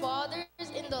our fathers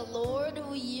in the Lord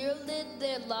who yielded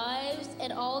their lives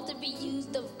and all to be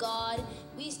used of God,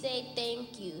 we say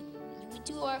thank you.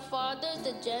 To our fathers,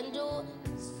 the general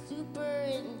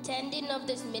superintendent of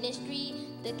this ministry,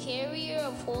 the carrier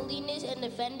of holiness and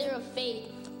defender of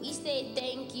faith, we say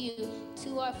thank you.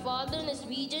 To our father in this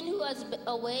region who has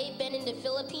been in the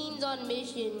Philippines on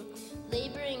mission,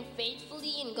 laboring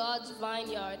faithfully in God's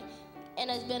vineyard, and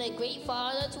has been a great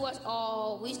father to us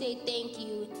all, we say thank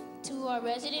you. To our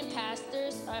resident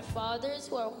pastors, our fathers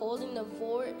who are holding the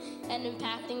fort and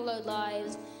impacting their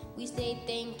lives, we say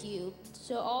thank you.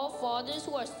 To all fathers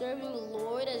who are serving the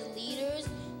Lord as leaders,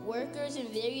 workers in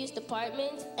various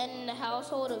departments, and in the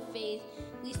household of faith,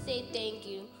 we say thank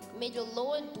you. May the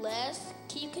Lord bless,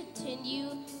 continue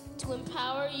to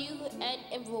empower you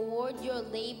and reward your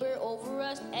labor over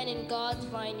us and in God's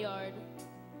vineyard.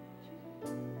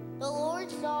 The Lord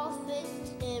saw fit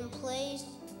in place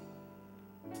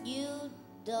you,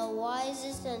 the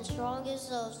wisest and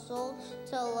strongest of soul,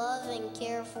 to love and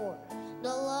care for. The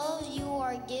love you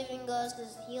are giving us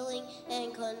is healing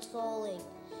and consoling.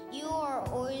 You are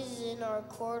always in our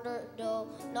corner, though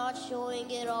not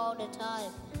showing it all the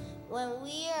time. When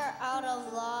we are out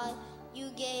of line, you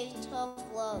gave tough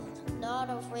love, not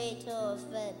afraid to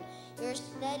offend. Your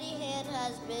steady hand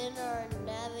has been our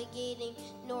navigating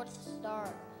North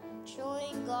Star,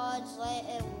 showing God's light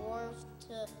and warmth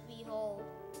to behold.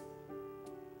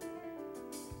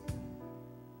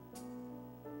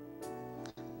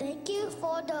 Thank you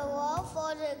for the love,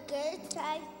 for the good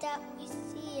times that we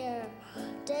share.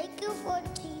 Thank you for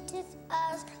teaching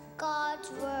us God's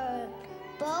word,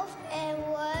 both in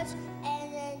words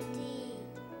and in deed.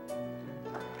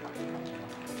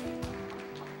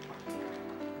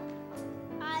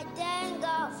 I thank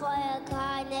God for your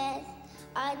kindness.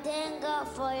 I thank God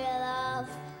for your love.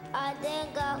 I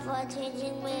thank God for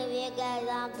teaching me big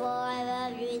example. I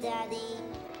love you, Daddy.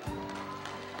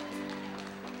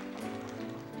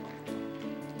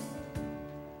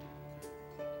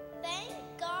 Thank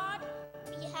God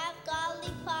we have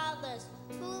godly fathers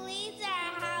who lead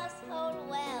our household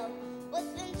well. With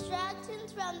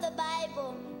instructions from the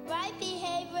Bible, right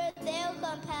behavior they'll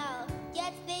compel,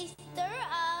 yet they stir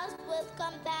us with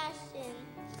compassion.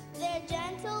 Their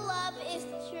gentle love is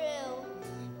true.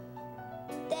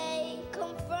 They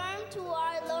confirm to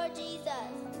our Lord Jesus,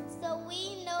 so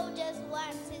we know just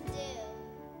what to do.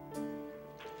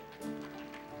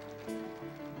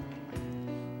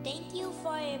 Thank you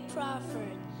for your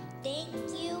prophet. Thank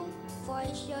you for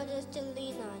his shoulders to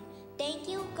lean on. Thank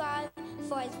you, God,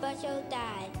 for a special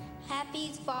dad.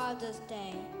 Happy Father's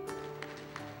Day.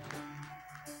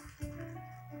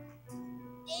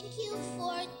 Thank you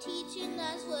for teaching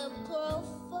us with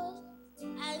purpose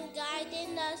and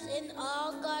guiding us in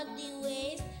all godly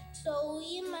ways, so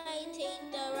we might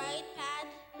take the right path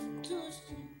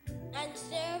and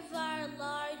serve our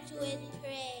Lord with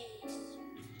praise.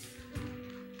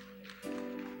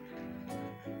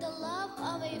 The love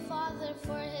of a father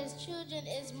for his children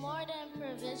is more than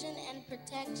provision and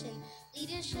protection.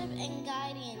 Leadership and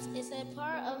guidance is a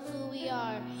part of who we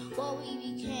are, what we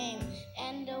became,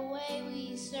 and the way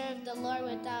we serve the Lord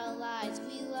with our lives.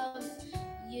 We love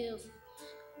you.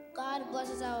 God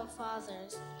blesses our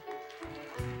fathers.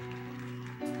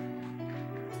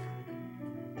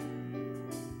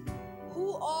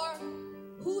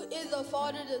 Who is a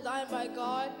father designed by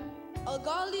God? A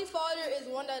godly father is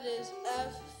one that is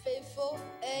F, faithful,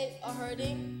 A,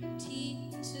 hurting, T,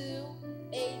 to,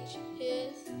 H,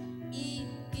 his, E,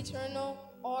 eternal,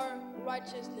 R,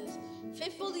 righteousness,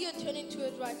 faithfully attending to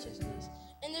his righteousness,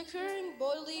 and declaring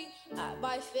boldly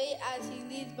by faith as he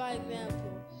leads by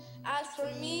example. As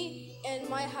for me and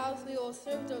my house, we will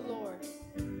serve the Lord.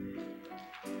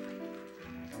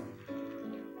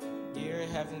 Dear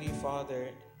Heavenly Father,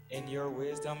 in your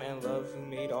wisdom and love you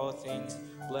made all things.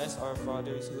 Bless our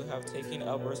fathers who have taken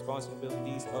up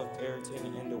responsibilities of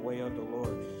parenting in the way of the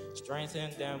Lord.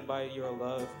 Strengthen them by your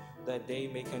love, that they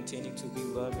may continue to be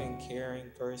loving,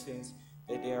 caring persons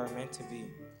that they are meant to be.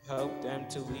 Help them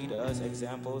to lead us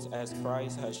examples as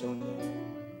Christ has shown them.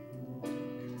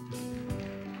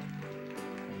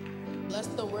 Bless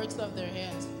the works of their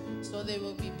hands, so they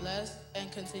will be blessed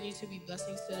and continue to be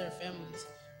blessings to their families.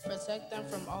 Protect them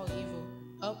from all evil.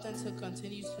 Help them to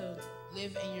continue to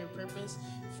live in your purpose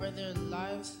for their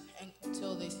lives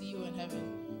until they see you in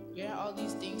heaven. Grant all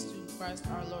these things through Christ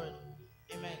our Lord.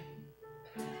 Amen.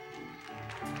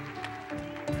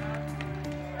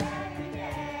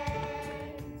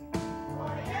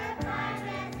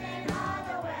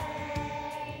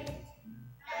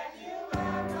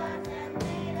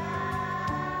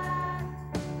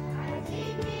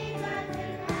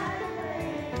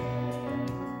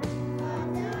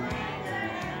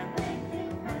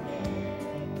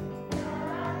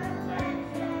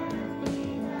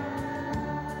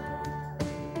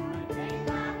 Thank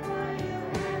God for you.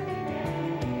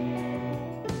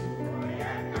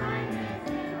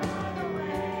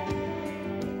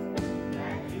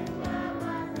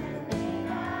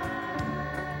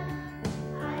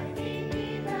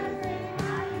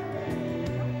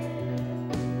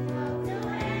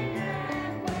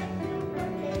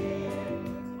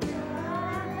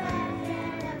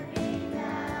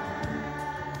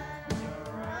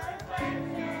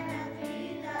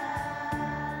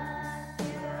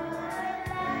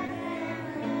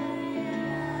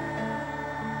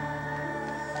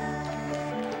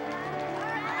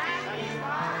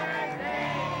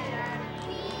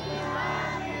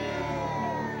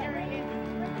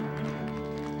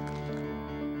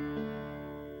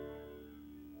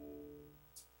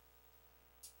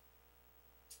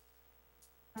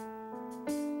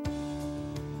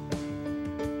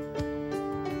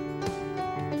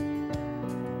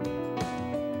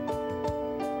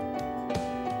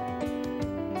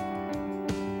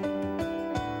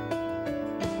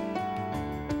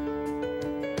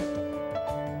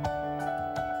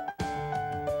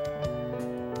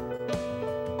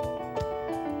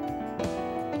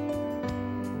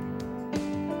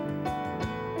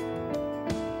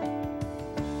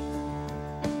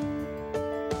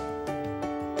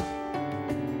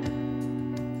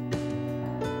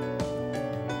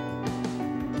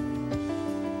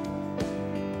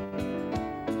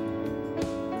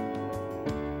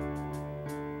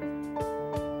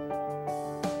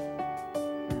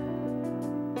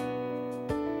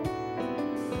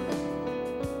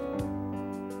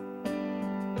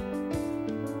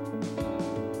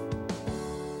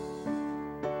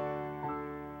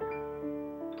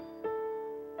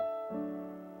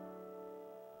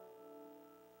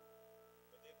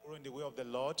 grow in the way of the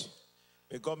Lord.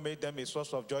 May God make them a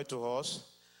source of joy to us,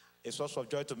 a source of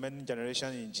joy to many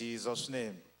generations in Jesus'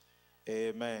 name.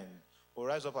 Amen. We'll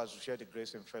rise up as we share the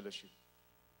grace and fellowship.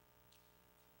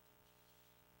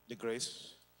 The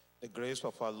grace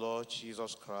of our Lord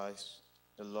Jesus Christ,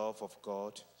 the love of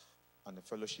God, and the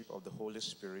fellowship of the Holy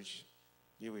Spirit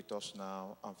be with us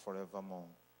now and forevermore.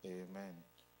 Amen.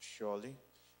 Surely,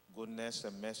 goodness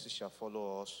and mercy shall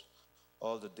follow us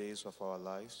all the days of our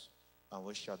lives, and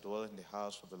we shall dwell in the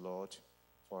house of the Lord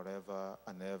forever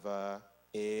and ever.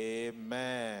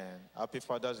 Amen. Happy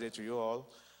Father's Day to you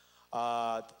all.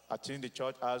 I think the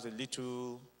church has a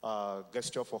little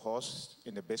gesture for us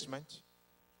in the basement.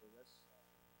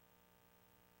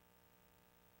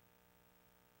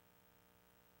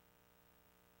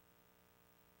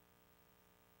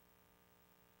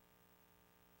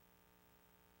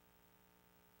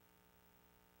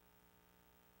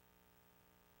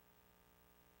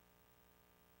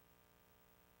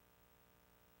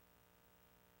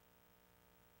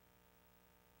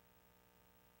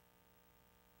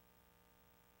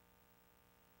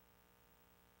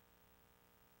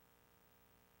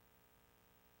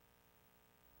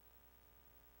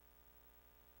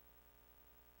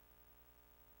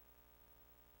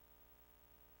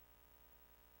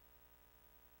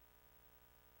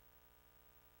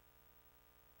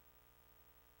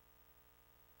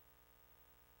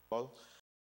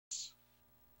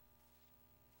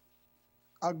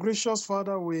 Our gracious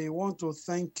Father, we want to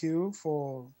thank you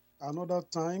for another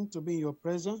time to be in your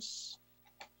presence.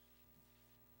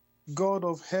 God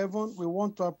of heaven, we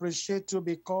want to appreciate you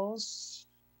because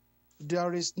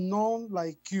there is none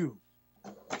like you.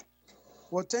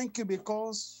 Well, thank you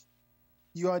because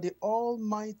you are the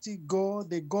Almighty God,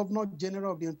 the Governor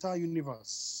General of the entire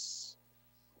universe.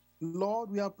 Lord,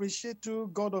 we appreciate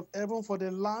you, God of heaven, for the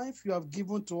life you have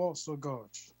given to us, oh God.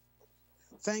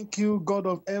 Thank you, God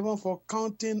of heaven, for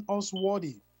counting us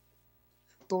worthy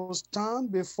to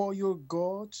stand before you,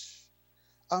 God,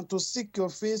 and to seek your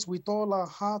face with all our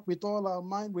heart, with all our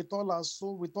mind, with all our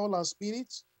soul, with all our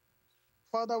spirit.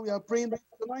 Father, we are praying that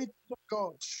tonight,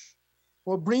 God,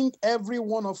 will bring every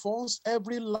one of us,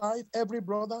 every life, every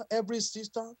brother, every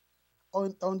sister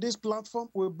on this platform,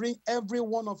 will bring every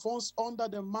one of us under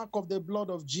the mark of the blood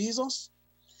of Jesus.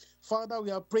 Father, we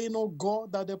are praying, oh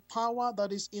God, that the power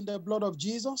that is in the blood of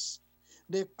Jesus,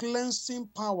 the cleansing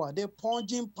power, the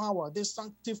purging power, the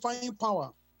sanctifying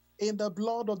power in the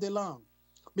blood of the Lamb,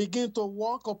 begin to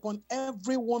walk upon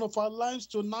every one of our lives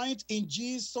tonight in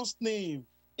Jesus' name.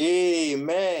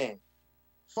 Amen.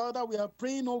 Father, we are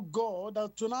praying, oh God,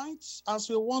 that tonight, as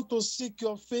we want to seek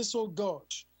your face, oh God,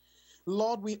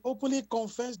 Lord, we openly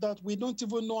confess that we don't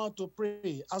even know how to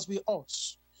pray as we ought,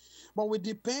 but we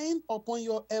depend upon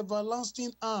your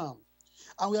everlasting arm.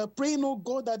 And we are praying, oh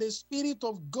God, that the Spirit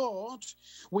of God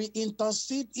will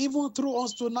intercede even through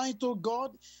us tonight, oh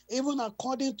God, even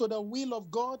according to the will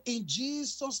of God, in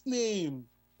Jesus' name.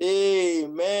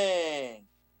 Amen.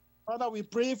 Father, we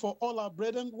pray for all our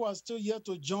brethren who are still here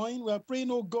to join. We are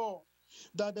praying, oh God,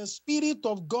 that the Spirit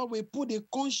of God will put the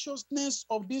consciousness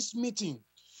of this meeting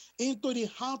into the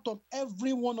heart of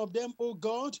every one of them, oh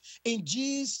God, in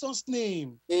Jesus'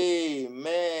 name.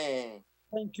 Amen.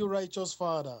 Thank you, righteous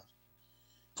Father.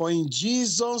 For in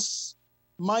Jesus'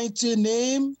 mighty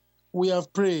name, we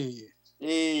have prayed.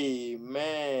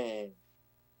 Amen.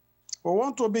 We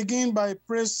want to begin by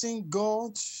praising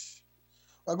God.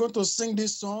 We're going to sing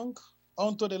this song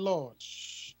unto the Lord.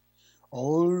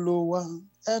 Oluwa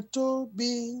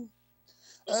etobi,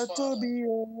 etobi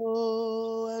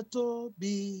o,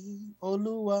 etobi,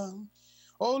 Oluwa,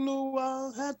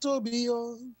 Oluwa etobi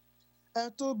o,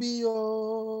 etobi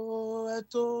o,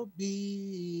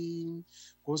 etobi.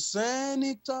 Kò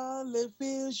sẹ́ni tá lè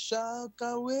fi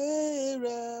ṣàkàwé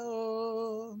rẹ̀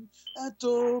o,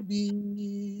 etobi.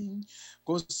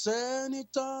 Kò sẹ́ni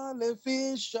tá lè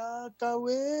fi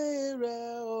ṣàkàwé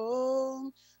rẹ̀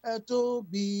o,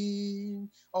 etobi.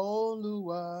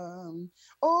 Olúwa,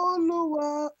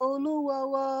 Olúwa, Olúwa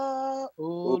wa,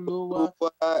 Olúwa.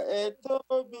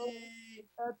 Etobi,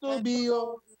 Etobi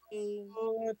o,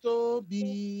 etobi.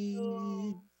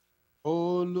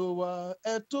 Olúwa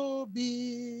etobi,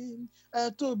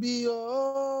 etobi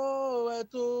o,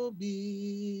 etobi.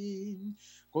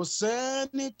 Kò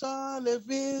sẹ́ni tá lè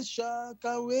fi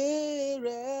ṣàkàwé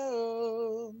rẹ̀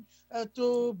o,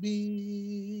 etobi.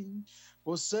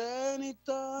 Kò sẹ́ni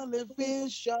tá lè fi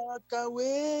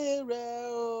ṣàkàwé rẹ̀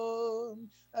o,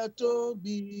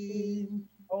 etobi.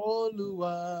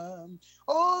 Olúwa,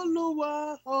 Olúwa,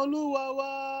 Olúwa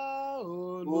wa,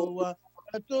 Olúwa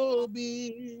etobi.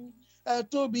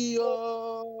 Etobi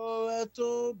o,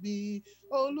 Etobi,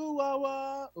 Oluwa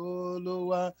wa,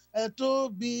 Oluwa,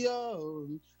 Etobi o,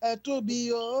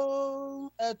 Etobi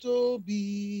o,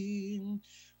 Etobi.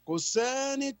 Kò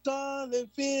sẹ́ni tá lè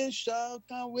fi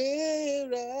ṣàkàwé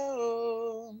rẹ̀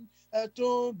o,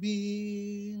 Etobi.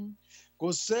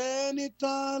 Kò sẹ́ni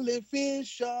tá lè fi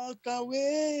ṣàkàwé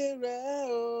rẹ̀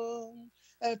o,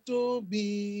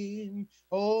 Etobi,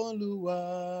 Olúwa.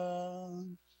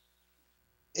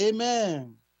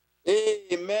 Amen.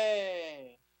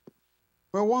 Amen.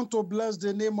 We want to bless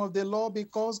the name of the Lord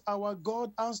because our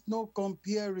God has no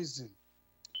comparison.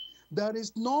 There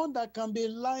is none that can be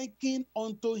likened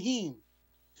unto him.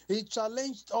 He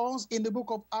challenged us in the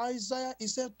book of Isaiah. He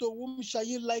said, to whom shall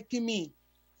ye liken me?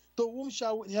 To whom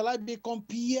shall I be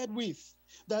compared with?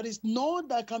 There is none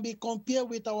that can be compared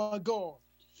with our God.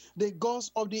 The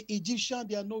gods of the Egyptians,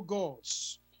 they are no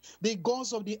gods. The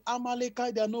gods of the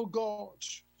Amalekite, they are no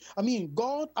gods. I mean,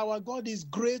 God, our God is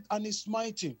great and is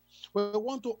mighty. We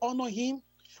want to honor him.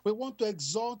 We want to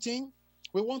exalt him.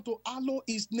 We want to hallow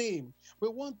his name. We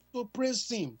want to praise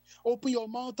him. Open your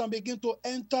mouth and begin to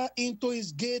enter into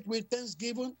his gate with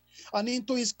thanksgiving and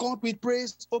into his court with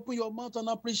praise. Open your mouth and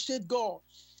appreciate God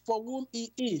for whom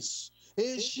he is.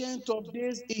 Ancient of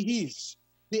days he is.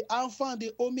 The Alpha and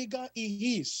the Omega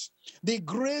he is. The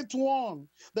great one,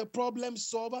 the problem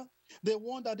solver, the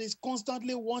one that is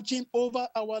constantly watching over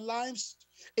our lives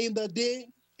in the day,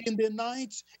 in the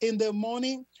night, in the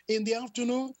morning, in the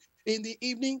afternoon, in the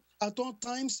evening, at all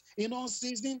times, in all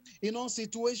seasons, in all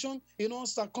situations, in all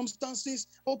circumstances.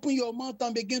 Open your mouth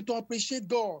and begin to appreciate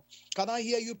God. Can I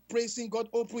hear you praising God?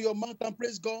 Open your mouth and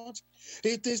praise God.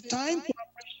 It is time to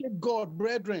appreciate God,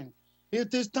 brethren.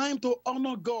 It is time to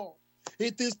honor God.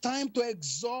 It is time to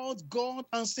exalt God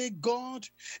and say, God,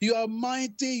 you are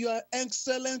mighty, you are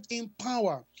excellent in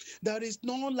power. There is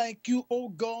none like you, O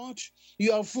God.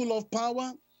 You are full of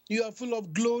power. You are full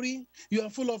of glory. You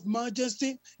are full of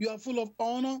majesty. You are full of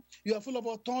honor. You are full of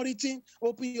authority.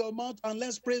 Open your mouth and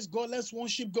let's praise God. Let's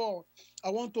worship God. I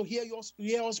want to hear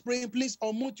us praying. Please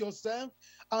unmute yourself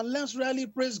and let's really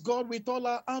praise God with all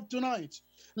our heart tonight.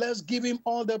 Let's give him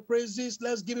all the praises.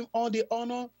 Let's give him all the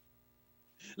honor.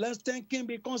 Let's thank him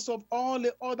because of all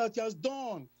that he has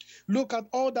done. Look at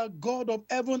all that God of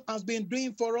heaven has been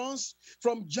doing for us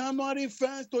from January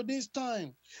 1st to this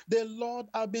time. The Lord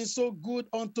has been so good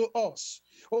unto us.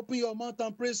 Open your mouth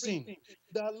and praise him.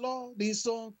 The Lord is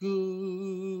so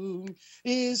good.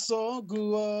 He's so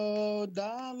good.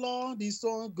 The Lord is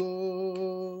so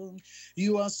good.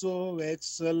 You are so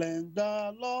excellent.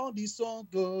 The Lord is so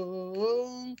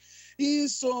good.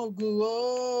 He's so good.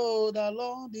 Oh, the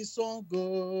Lord is so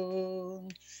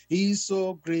good. He's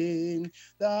so great.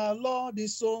 The Lord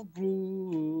is so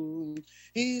good.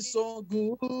 He's so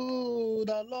good.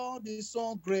 The Lord is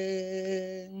so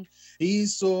great.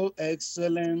 He's so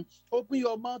excellent. Open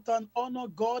your mouth and honor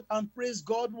God and praise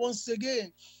God once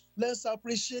again. Let's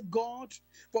appreciate God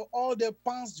for all the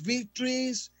past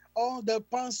victories, all the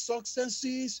past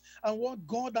successes, and what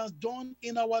God has done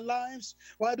in our lives.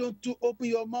 Why don't you open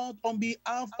your mouth on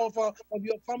behalf of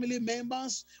your family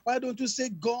members? Why don't you say,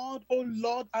 God, oh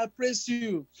Lord, I praise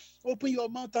you. Open your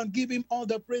mouth and give him all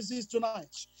the praises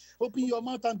tonight. Open your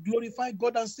mouth and glorify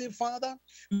God and say, Father,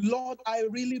 Lord, I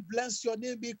really bless your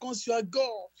name because you are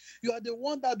God. You are the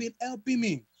one that has been helping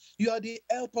me. You are the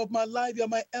help of my life. You are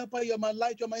my helper. You are my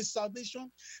light. You are my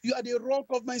salvation. You are the rock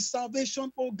of my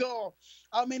salvation, oh God.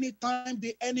 How many times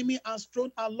the enemy has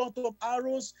thrown a lot of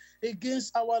arrows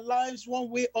against our lives one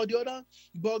way or the other,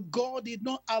 but God did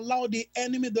not allow the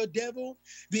enemy, the devil,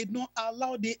 did not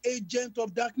allow the agent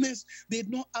of darkness, did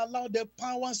not allow the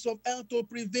powers of hell to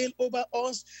prevail over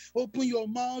us. Open your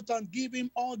mouth and give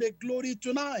him all the glory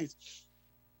tonight.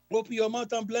 Open your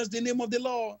mouth and bless the name of the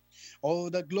Lord. All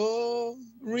the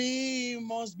glory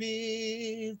must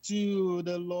be to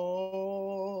the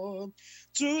Lord,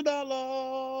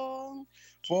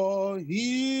 for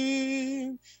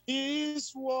he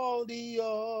is worthy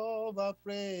of our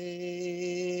praise.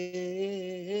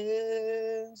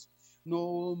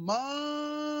 No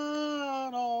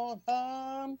man on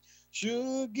earth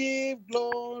should give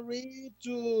glory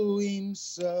to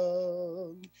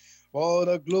himself. For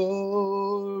the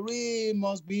glory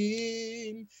must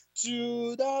be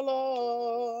to the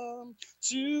Lord,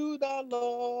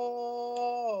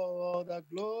 the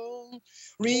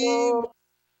glory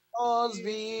must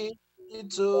be to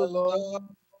the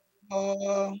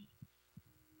Lord.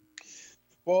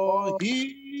 For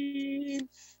he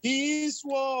is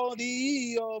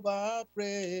worthy of our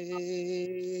praise.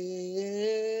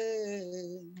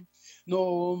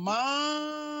 No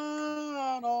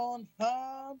man on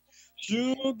earth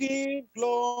to give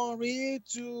glory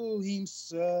to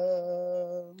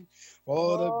himself,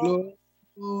 for the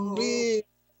glory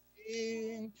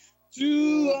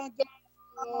to our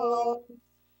God.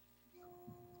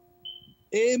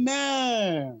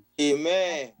 Amen.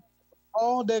 Amen.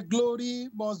 All the glory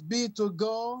must be to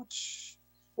God.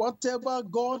 Whatever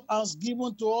God has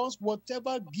given to us,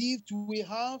 whatever gift we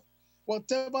have,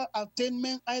 whatever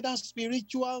attainment, either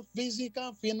spiritual,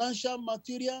 physical, financial,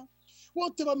 material,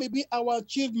 whatever may be our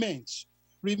achievements,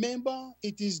 remember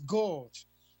it is God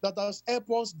that has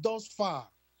helped us thus far.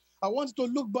 I want to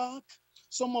look back.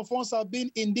 Some of us have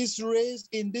been in this race,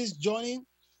 in this journey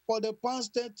for the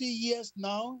past 30 years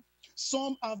now.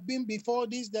 Some have been before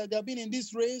this, that they have been in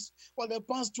this race for the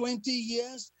past 20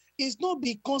 years. It's not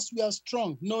because we are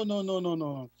strong. No, no, no, no,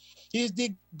 no. It's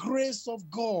the grace of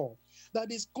God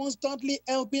that is constantly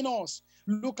helping us.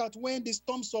 Look at when the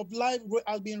storms of life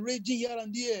have been raging here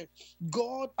and there.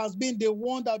 God has been the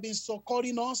one that has been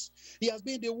succoring us. He has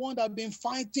been the one that has been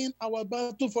fighting our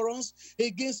battle for us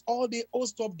against all the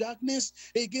hosts of darkness,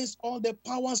 against all the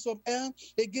powers of hell,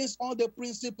 against all the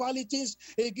principalities,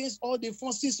 against all the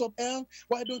forces of hell.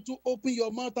 Why don't you open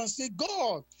your mouth and say,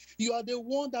 God, you are the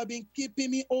one that has been keeping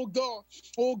me, oh God.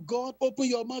 Oh God, open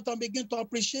your mouth and begin to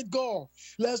appreciate God.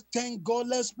 Let's thank God.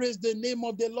 Let's praise the name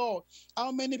of the Lord.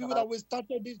 How many people that we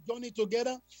started this journey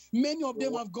together? Many of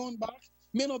them have gone back.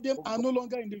 Many of them are no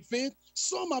longer in the faith.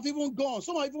 Some have even gone.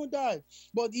 Some have even died.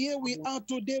 But here we are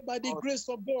today by the grace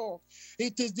of God.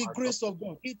 It is the grace of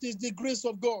God. It is the grace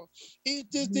of God. It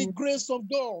is the grace of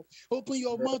God. Open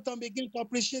your mouth and begin to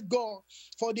appreciate God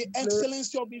for the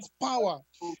excellency of his power.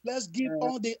 Let's give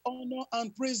all the honor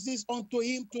and praises unto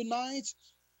him tonight.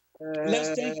 Let's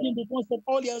thank him because of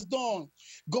all he has done.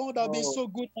 God has been so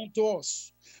good unto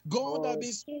us. God has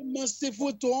been so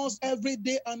merciful to us every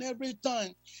day and every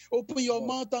time. Open your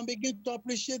mouth and begin to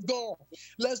appreciate God.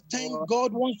 Let's thank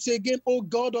God once again, oh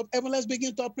God of heaven. Let's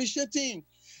begin to appreciate him.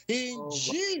 In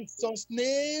Jesus'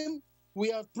 name, we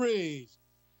have prayed.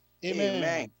 Amen.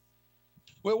 Amen.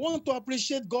 We want to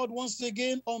appreciate God once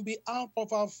again on behalf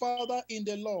of our Father in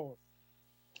the Lord.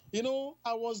 You know,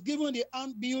 I was given the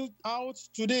handbill out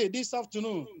today, this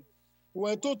afternoon.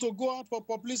 We're told to go out for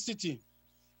publicity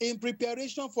in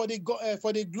preparation for the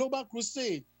global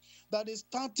crusade that is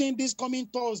starting this coming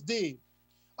Thursday.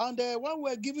 And when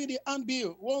we're giving the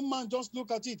handbill, one man just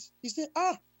looked at it. He said,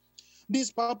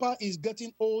 this Papa is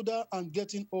getting older and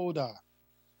getting older.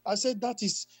 I said, that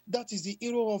is the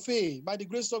hero of faith. By the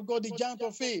grace of God, the giant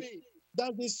of faith.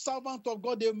 That's the servant of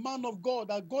God, the man of God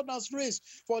that God has raised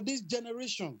for this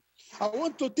generation. I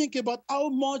want to think about how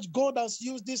much God has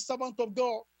used this servant of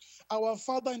God, our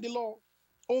Father in the Lord,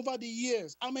 over the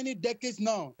years. How many decades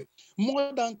now?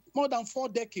 More than 4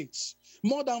 decades,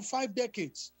 more than 5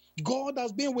 decades. God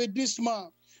has been with this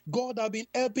man. God has been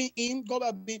helping him. God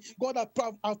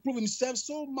has proved himself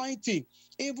so mighty,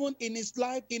 even in his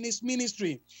life, in his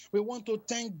ministry. We want to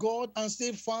thank God and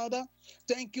say, Father,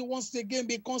 thank you once again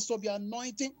because of your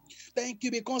anointing. Thank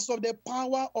you because of the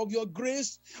power of your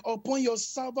grace upon your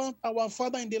servant, our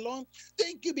Father in the Lord.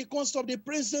 Thank you because of the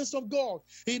presence of God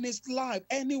in his life.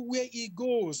 Anywhere he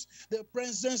goes, the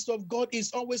presence of God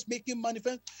is always making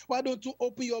manifest. Why don't you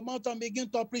open your mouth and begin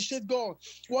to appreciate God?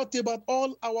 What about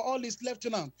all his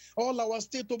lieutenants, all our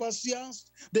state overseers,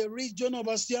 the region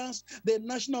overseers, the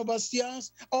national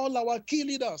overseers, all our key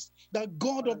leaders, that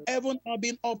God of heaven have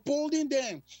been upholding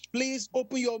them? Please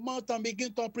open your mouth and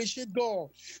begin to appreciate God.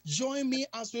 Join me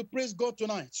as we praise God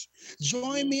tonight.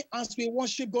 Join me as we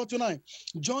worship God tonight.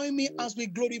 Join me as we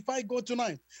glorify God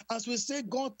tonight. As we say,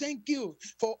 God, thank you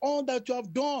for all that you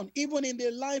have done, even in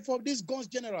the life of this God's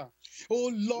general.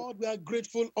 Oh Lord, we are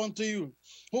grateful unto you.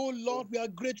 Oh Lord, we are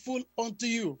grateful unto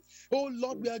you. Oh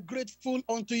Lord, we are grateful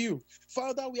unto you.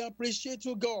 Father, we appreciate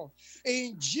you, God.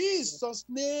 In Jesus'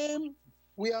 name,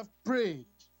 we have prayed.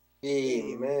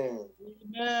 Amen.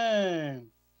 Amen.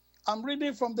 I'm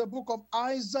reading from the book of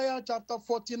Isaiah chapter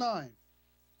 49.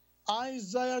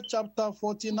 Isaiah chapter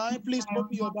 49. Please open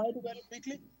your Bible very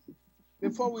quickly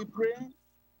before we pray.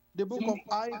 The book of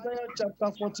Isaiah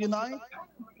chapter 49.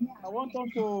 I want us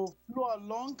to flow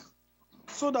along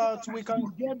so that we can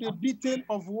get the detail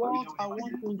of what I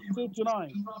want to say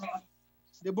tonight.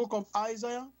 The book of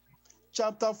Isaiah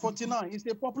chapter 49. It's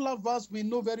a popular verse we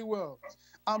know very well.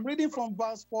 I'm reading from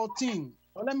verse 14.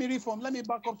 Let me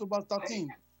back up to verse 13.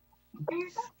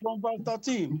 From verse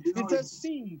 13, it says,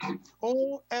 sing,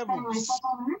 O heavens,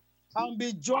 and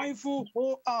be joyful,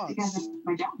 O earth,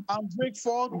 and break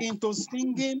forth into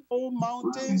singing, O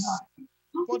mountains,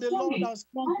 for the Lord has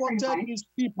comforted his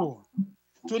people.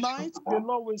 Tonight, the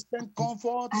Lord will send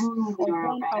comfort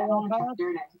upon our heart,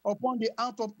 upon the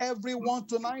heart of everyone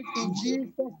tonight in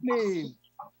Jesus' name.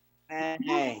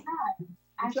 Amen.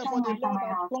 Except for the Lord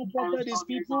has comforted his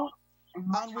people,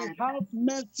 and we have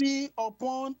mercy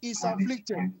upon his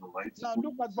afflicted. Now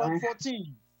look at verse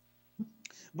 14.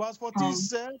 Verse 14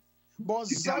 says, but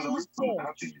Zion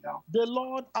said, the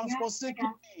Lord has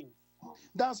forsaken me.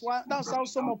 That's how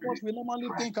some of us will normally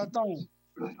think at times.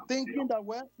 Thinking that,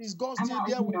 well, is God still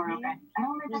there with me?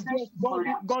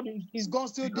 Is God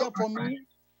still there for me?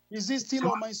 Is he still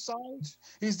on my side?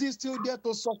 Is he still there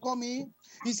to succor me?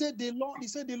 He said, the Lord,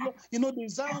 you know, the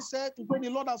Zion said, he said, the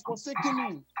Lord has forsaken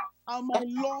me, and my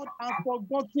Lord has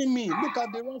forgotten me. Look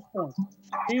at the response.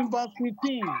 In verse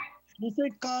 15, he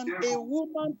said, can a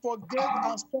woman forget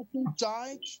a sucking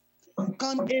child?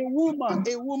 Can a woman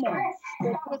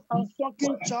forget a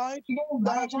sucking child,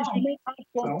 that she should not have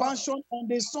compassion on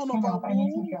the son of her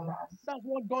womb? That's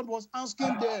what God was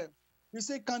asking there. He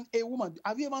said, can a woman,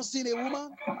 have you ever seen a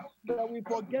woman that will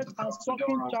forget a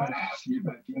sucking child,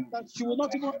 that she will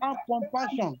not even have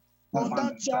compassion on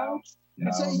that child?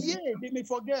 He said, yeah, they may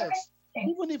forget.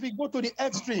 Even if we go to the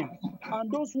extreme,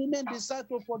 and those women decide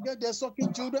to forget their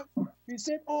sucking children, he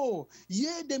said, oh,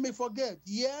 yeah, they may forget,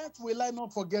 yet will I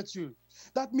not forget you.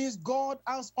 That means God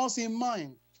has us in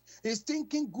mind. He's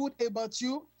thinking good about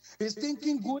you. He's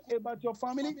thinking good about your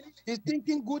family. He's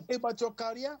thinking good about your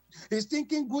career. He's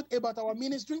thinking good about our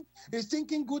ministry. He's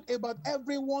thinking good about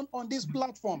everyone on this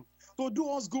platform to do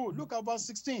us good. Look at verse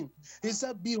 16. He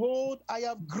said, behold, I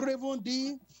have graven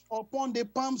thee upon the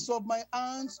palms of my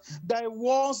hands. Thy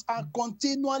walls are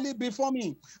continually before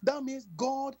me. That means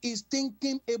God is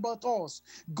thinking about us.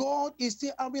 God is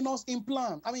still having us in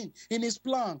his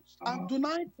plan. And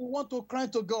tonight we want to cry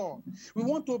to God. We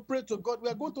want to pray to God. We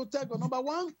are going to tell God, number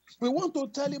one, we want to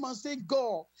tell him and say,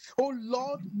 God, oh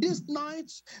Lord, this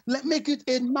night, make it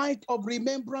a night of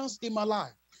remembrance in my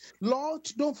life. Lord,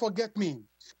 don't forget me.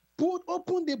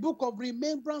 Open the book of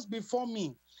remembrance before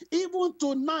me. Even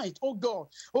tonight, oh God,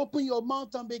 open your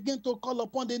mouth and begin to call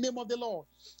upon the name of the Lord.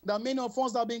 There are many of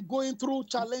us that have been going through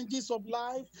challenges of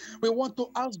life. We want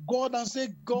to ask God and say,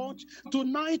 God,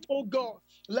 tonight, oh God,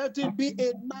 let it be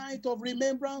a night of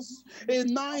remembrance, a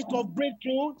night of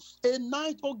breakthrough, a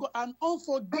night, oh God, an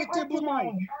unforgettable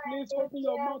night. Please open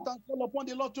your mouth and call upon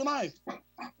the Lord tonight.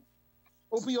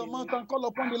 Open your mouth and call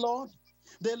upon the Lord.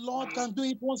 The Lord can do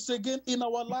it once again in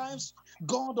our lives.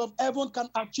 God of heaven can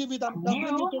achieve it and can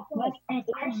bring it to pass. Oh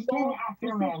Lord,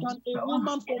 can a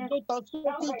woman forget her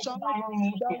sucking child,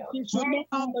 that she should not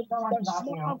have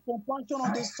compassion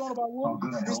on the son of her womb?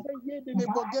 He said, yeah, they may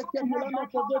forget, yet will I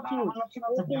not forget you.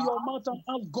 Open your mouth and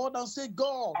ask God and say,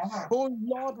 God, oh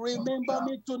Lord, remember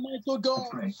me tonight, oh God.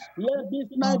 Let this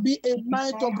night be a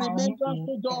night of remembrance,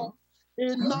 oh God.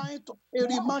 A night, a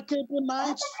remarkable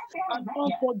night, an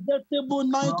unforgettable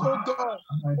night, oh God.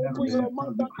 Open your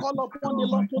mouth and call upon the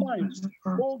Lord tonight.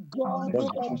 Oh God,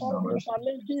 look at all the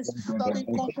challenges that have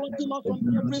been confronting us on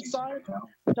every side.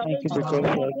 Challenges that have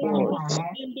been confronting us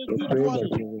individually,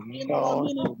 in our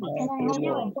ministry, in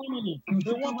our family.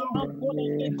 We want to ask God and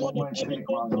say, God of heaven,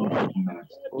 oh God,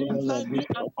 this night be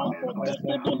an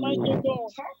unforgettable night, oh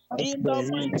God. In the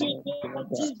mighty name of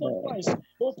Jesus Christ,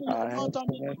 open your mouth and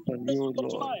begin to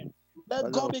tonight.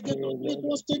 Let God begin to speak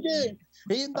once again.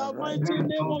 In the mighty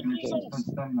name of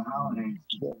Jesus.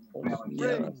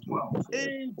 Pray.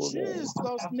 In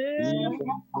Jesus' name,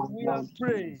 we have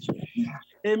prayed.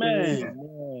 Amen.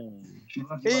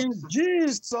 In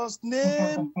Jesus'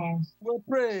 name, we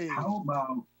pray.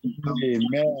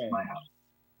 Amen.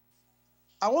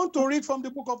 I want to read from the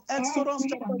book of Exodus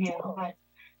chapter 12.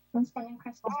 I'm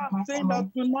saying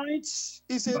that tonight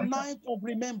is a night of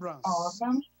remembrance.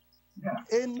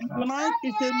 And tonight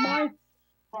is a night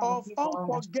of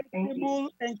unforgettable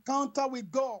encounter with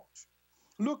God.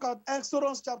 Look at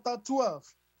Exodus chapter 12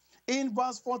 in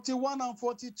verse 41 and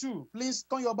 42. Please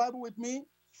turn your Bible with me.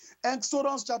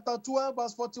 Exodus chapter 12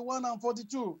 verse 41 and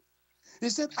 42. He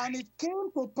said, and it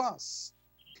came to pass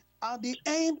at the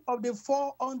end of the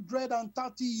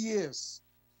 430 years.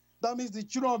 That means the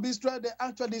children of Israel,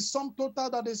 the sum total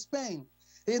that they spent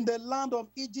in the land of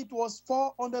Egypt was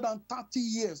 430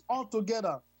 years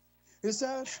altogether. He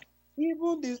says,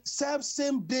 even the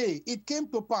same day it came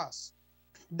to pass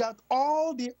that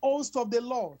all the hosts of the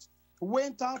Lord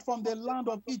went out from the land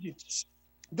of Egypt.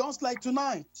 Just like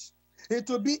tonight, it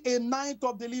will be a night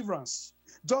of deliverance.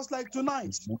 Just like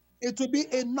tonight, it will be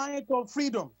a night of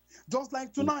freedom. Just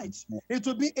like tonight, it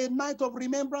will be a night of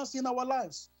remembrance in our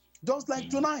lives. Just like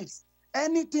tonight,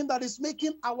 anything that is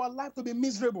making our life to be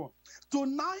miserable,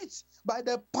 tonight, by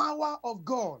the power of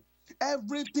God,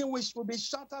 Everything which will be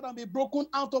shattered and be broken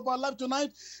out of our life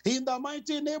tonight in the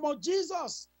mighty name of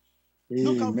Jesus. Amen.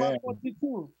 Look at verse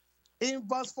 42. In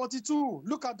verse 42,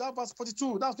 look at that verse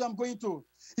 42. That's where I'm going to.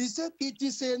 He said, it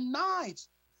is a night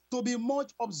to be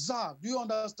much observed. Do you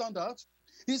understand that?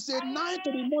 It's a night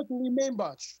to be much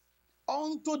remembered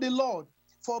unto the Lord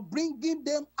for bringing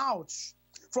them out,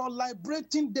 for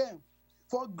liberating them,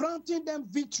 for granting them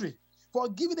victory, for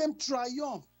giving them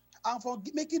triumph, and for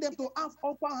making them to have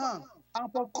upper hand,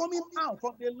 and for coming out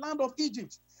from the land of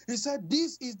Egypt. He said,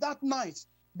 this is that night,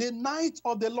 the night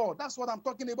of the Lord. That's what I'm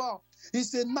talking about.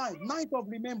 It's a night of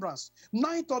remembrance,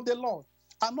 night of the Lord,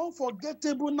 an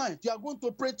unforgettable night. You are going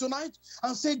to pray tonight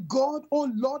and say, God, oh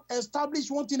Lord,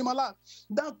 establish one thing in my life,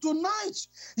 that tonight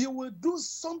you will do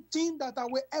something that I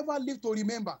will ever live to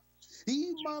remember.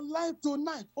 In my life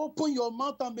tonight, open your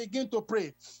mouth and begin to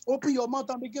pray. Open your mouth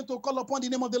and begin to call upon the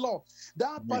name of the Lord.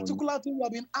 That particular thing you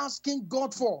have been asking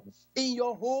God for in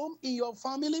your home, in your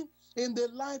family, in the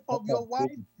life of your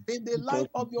wife, in the life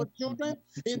of your children,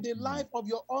 in the life of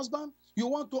your husband. You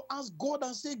want to ask God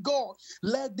and say, God,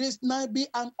 let this night be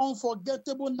an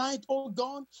unforgettable night, oh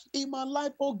God, in my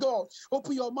life, oh God.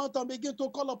 Open your mouth and begin to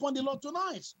call upon the Lord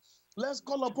tonight. Let's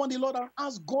call upon the Lord and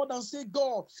ask God and say,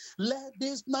 God, let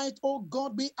this night, oh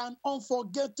God, be an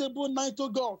unforgettable night, oh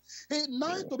God. A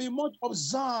night to be much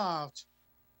observed.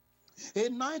 A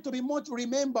night to be much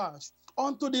remembered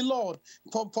unto the Lord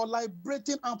for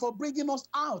liberating and for bringing us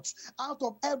out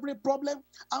of every problem,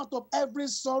 out of every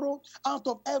sorrow, out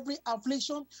of every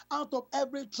affliction, out of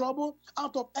every trouble,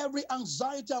 out of every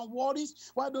anxiety and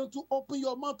worries. Why don't you open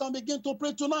your mouth and begin to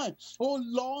pray tonight? Oh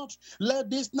Lord, let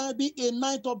this night be a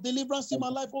night of deliverance in my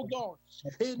life, oh God.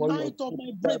 A night of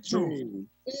my breakthrough.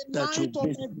 A night of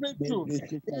my breakthrough.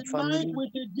 A night with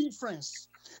a difference.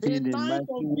 A night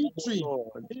of victory.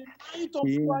 A night of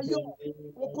triumph.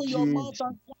 Open your mouth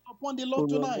and call upon the Lord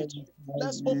tonight.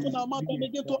 Let's open our mouth and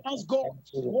begin to ask God,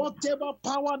 whatever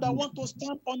power that want to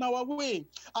stand on our way,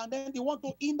 and then they want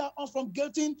to hinder us from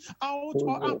getting out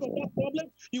or out of that problem,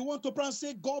 you want to pray and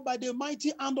say, God, by the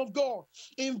mighty hand of God,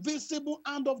 invisible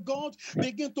hand of God,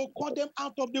 begin to call them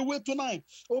out of the way tonight.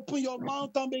 Open your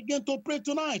mouth and begin to pray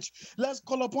tonight. Let's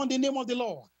call upon the name of the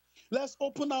Lord. Let's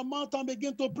open our mouth and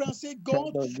begin to pray and say,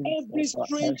 God, every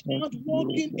strange hand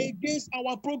working against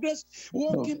our progress,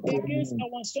 working against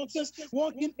our success,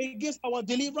 working against our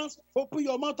deliverance, open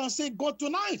your mouth and say, God,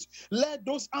 tonight, let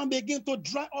those hands begin to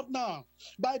dry up now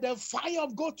by the fire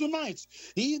of God tonight,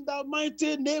 in the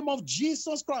mighty name of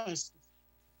Jesus Christ.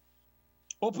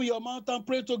 Open your mouth and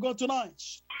pray to God tonight.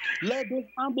 Let those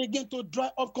hands begin to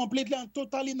dry up completely and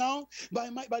totally now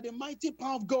by the mighty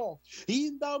power of God.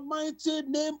 In the mighty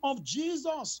name of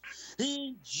Jesus.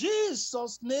 In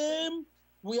Jesus' name,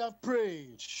 we have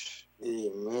prayed.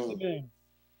 Amen. Amen.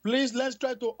 Please, let's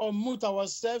try to unmute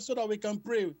ourselves so that we can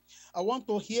pray. I want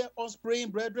to hear us praying,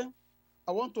 brethren.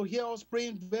 I want to hear us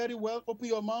praying very well. Open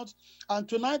your mouth. And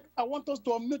tonight, I want us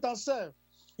to unmute ourselves.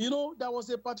 You know, there was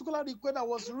a particular request that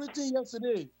was written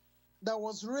yesterday, that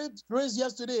was raised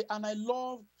yesterday, and I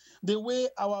love the way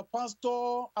our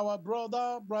pastor, our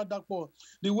brother Paul,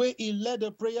 the way he led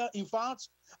the prayer. In fact,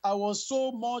 I was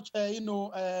so much, lost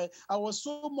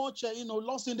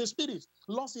in the spirit,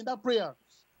 lost in that prayer.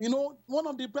 You know, one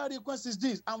of the prayer requests is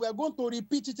this, and we are going to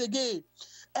repeat it again.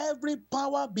 Every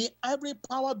power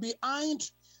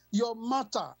behind your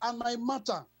matter and my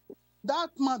matter,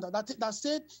 that matter that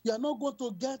said you are not going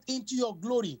to get into your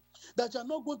glory, that you are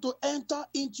not going to enter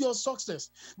into your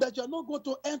success, that you are not going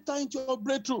to enter into your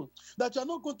breakthrough, that you are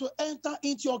not going to enter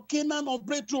into your Canaan of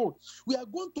breakthrough. We are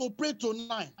going to pray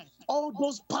tonight. All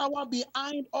those power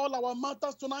behind all our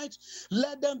matters tonight,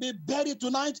 let them be buried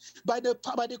tonight by the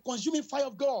consuming fire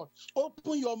of God.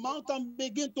 Open your mouth and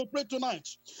begin to pray tonight.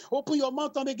 Open your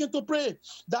mouth and begin to pray.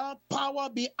 That power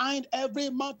behind every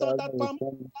matter, that power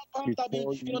that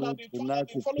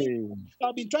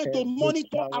have been trying to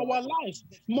monitor our lives,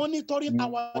 monitoring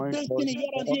our destiny here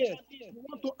and here. We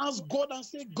want to ask God and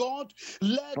say, God,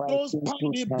 let those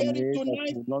powers be buried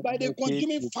tonight by the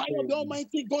consuming fire of the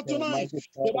Almighty God tonight.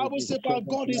 The Bible says our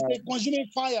God is the consuming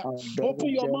fire. Open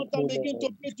your mouth and begin to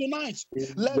pray tonight.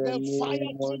 Let the fire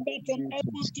come down from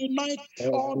heaven tonight.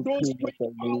 All those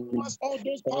powers, all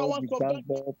those powers of darkness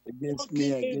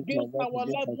working against our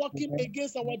life, working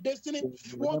against our destiny,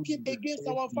 working against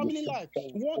our family life,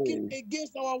 working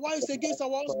against our wives, against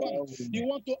our husband. You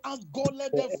want to ask God,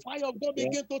 let the fire of God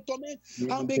begin to torment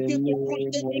and begin to crush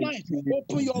them tonight.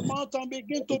 Open your mouth and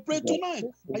begin to pray tonight.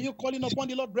 Are you calling upon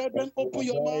the Lord, brethren? Open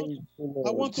your mouth.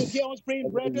 I want to hear us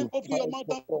praying, brethren. Open your mouth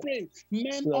and pray.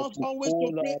 Men ought always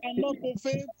to pray and not to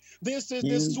fail. This is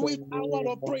the sweet hour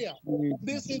of prayer.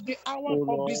 This is the hour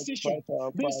of decision.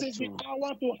 This is the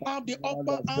hour to have the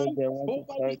upper hand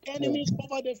over the enemies,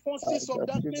 over the forces of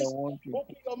darkness.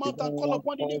 Open your mouth and call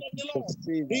upon the name of the Lord.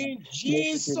 In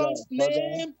Jesus'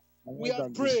 name, we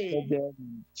have prayed.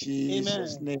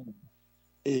 Jesus' name.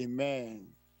 Amen.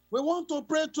 We want to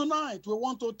pray tonight. We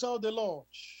want to tell the Lord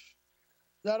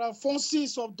there are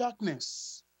forces of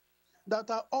darkness that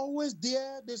are always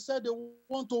there. They said they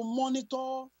want to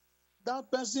monitor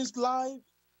that person's life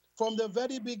from the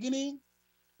very beginning.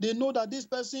 They know that this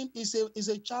person is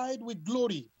a child with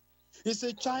glory. It's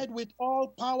a child with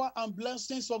all power and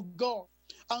blessings of God.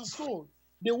 And so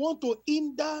they want to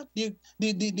hinder the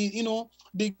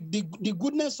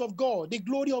goodness of God, the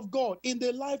glory of God in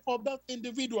the life of that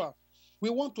individual. We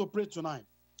want to pray tonight.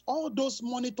 All those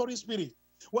monitoring spirits,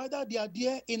 whether they are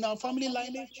there in our family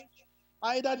lineage,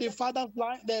 either the father's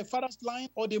line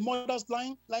or the mother's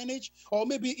lineage, or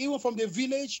maybe even from the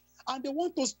village, and they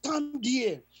want to stand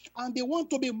here and they want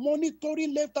to be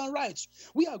monitoring left and right.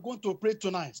 We are going to pray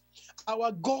tonight.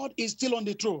 Our God is still on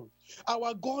the throne.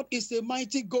 Our God is a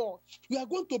mighty God. We are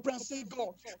going to pray and say,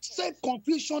 God, set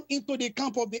confusion into the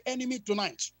camp of the enemy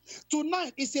tonight.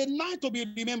 Tonight is a night to be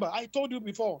remembered. I told you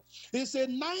before. It's a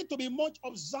night to be much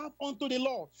observed unto the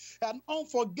Lord. An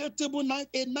unforgettable night,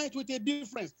 a night with a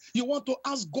difference. You want to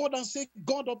ask God and say,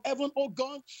 God of heaven, oh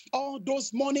God, all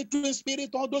those monitoring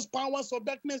spirits, all those powers of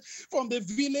darkness from the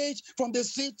village, from the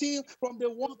city, from the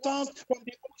waters, from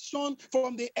the ocean,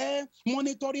 from the air,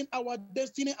 monitoring our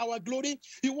destiny, our glory.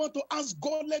 You want to ask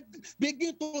God, let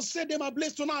begin to set them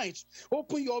ablaze tonight.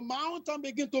 Open your mouth and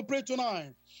begin to pray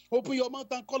tonight. Open your mouth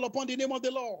and call upon the name of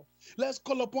the Lord. Let's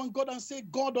call upon God and say,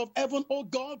 God of heaven, oh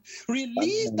God,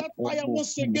 release that fire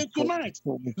once again tonight.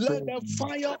 Let the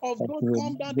fire of God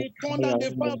come down, the thunder and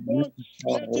the fire of God.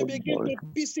 Let it begin to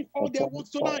visit all their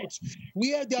works tonight.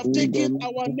 Where they have taken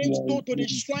our names to the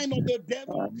shrine of the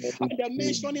devil, and they're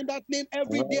mentioning that name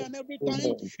every day and every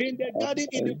time in the garden,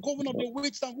 in the coven of the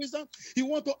witches and wizards. You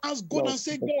want to ask God and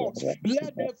say, God,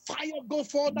 let the fire of God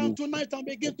fall down tonight and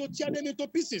begin to tear them into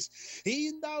pieces.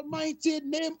 In the mighty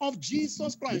name of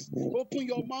Jesus Christ, open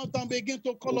your mouth and begin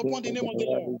to call upon the name of the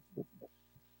Lord.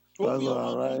 Open your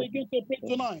mouth and begin to pray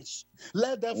tonight.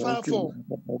 Let the fire fall.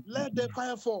 Let the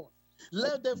fire fall.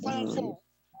 Let the fire fall.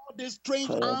 All the strange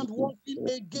hand working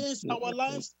against our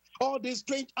lives, all the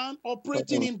strange hand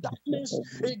operating in darkness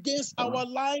against our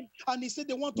life, and he said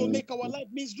they want to make our life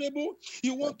miserable.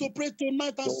 You want to pray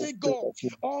tonight and say, God,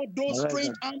 all those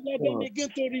strange hands, let them begin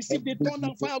to receive the thunder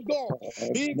and fire of God.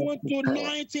 Even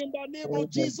tonight, in the name of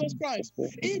Jesus Christ,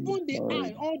 even the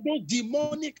eye, all those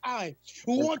demonic eye,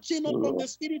 watching us from the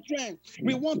spirit realm,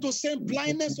 we want to send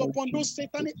blindness upon those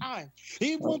satanic eye.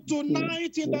 Even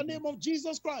tonight, in the name of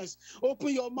Jesus Christ,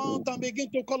 open your mouth and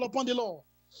begin to call upon the Lord.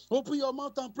 Open your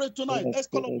mouth and pray tonight. Let's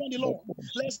call upon the Lord.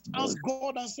 Let's ask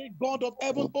God and say, God of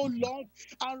heaven, oh Lord,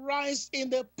 arise in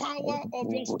the power of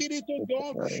your spirit, oh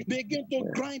God. Begin to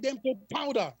grind them to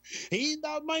powder. In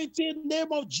the mighty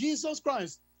name of Jesus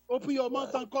Christ, open your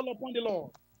mouth and call upon the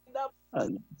Lord.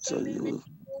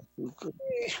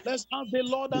 Let's ask the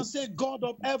Lord and say, God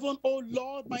of heaven, oh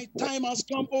Lord, my time has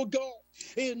come, oh God,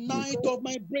 a night of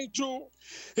my breakthrough.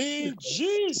 In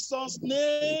Jesus'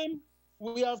 name,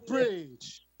 we have prayed.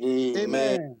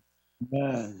 Amen.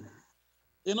 Amen.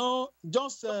 You know,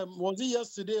 just was it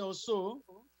yesterday or so,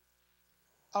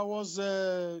 I was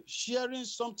sharing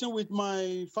something with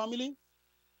my family.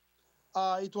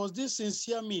 It was this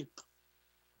sincere milk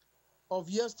of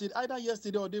yesterday, either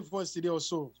yesterday or day before yesterday or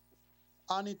so.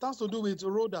 And it has to do with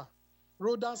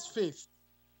Rhoda's faith.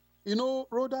 You know,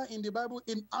 Rhoda in the Bible,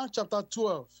 in Acts chapter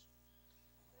 12,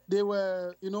 they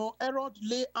were, Herod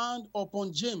lay hand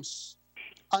upon James.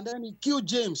 And then he killed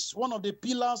James, one of the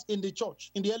pillars in the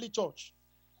church, in the early church.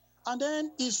 And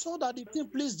then he saw that the thing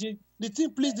pleased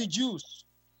the Jews.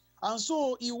 And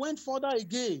so he went further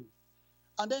again.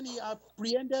 And then he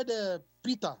apprehended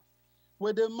Peter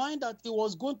with the mind that he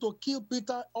was going to kill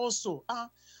Peter also.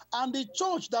 And the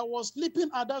church that was sleeping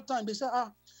at that time, they said,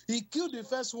 he killed the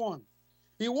first one.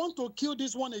 He wants to kill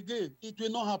this one again. It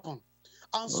will not happen.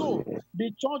 And so the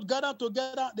church gathered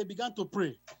together. They began to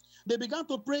pray. They began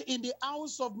to pray in the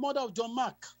house of mother of John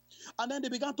Mark. And then they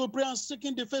began to pray and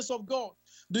seeking the face of God.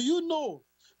 Do you know,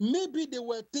 maybe they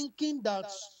were thinking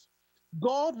that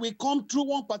God will come through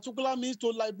one particular means to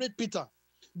liberate Peter.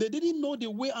 They didn't know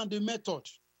the way and the method.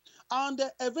 And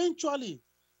eventually,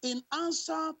 in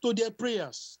answer to their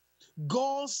prayers,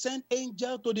 God sent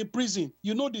angel to the prison.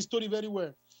 You know the story very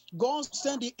well. God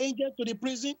sent the angel to the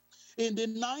prison in the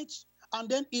night, and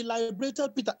then he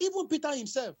liberated Peter. Even Peter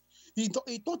himself, he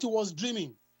thought he was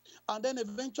dreaming. And then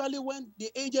eventually when the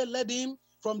angel led him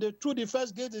through the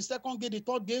first gate, the second gate, the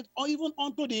third gate, or even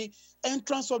onto the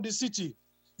entrance of the city,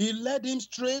 he led him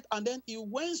straight, and then he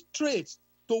went straight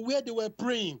to where they were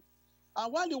praying.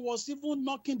 And while he was even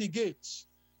knocking the gate,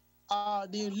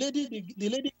 the lady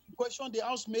in question, the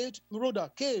housemaid,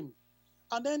 Rhoda, came,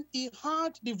 and then he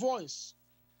heard the voice.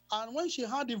 And when she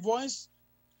heard the voice,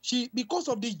 because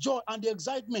of the joy and the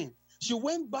excitement, she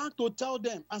went back to tell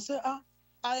them and said,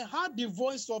 I heard the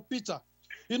voice of Peter.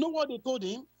 You know what they told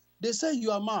him? They said,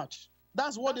 you are mad.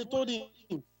 That's what they told him.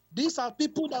 These are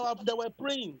people that were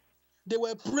praying. They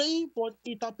were praying, but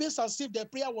it appears as if their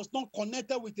prayer was not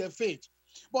connected with their faith.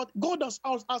 But God has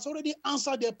already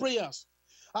answered their prayers.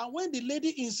 And when the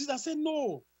lady insisted, I said,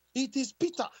 no, it is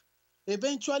Peter.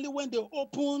 Eventually, when they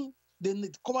opened, they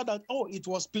discovered that, oh, it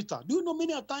was Peter. Do you know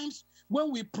many times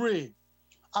when we pray,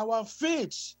 our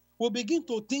faith will begin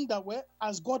to think that, well,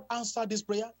 as God answered this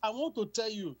prayer, I want to tell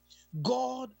you,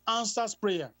 God answers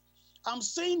prayer. I'm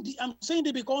saying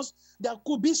it because there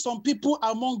could be some people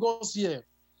among us here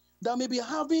that may be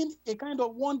having a kind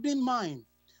of wandering mind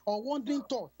or wandering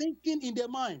thought, thinking in their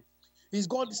mind, is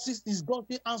God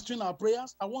answering our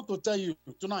prayers? I want to tell you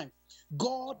tonight,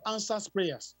 God answers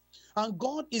prayers. And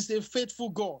God is a faithful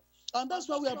God. And that's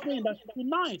why we are praying that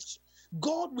tonight,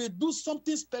 God will do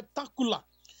something spectacular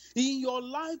in your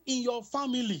life, in your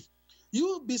family.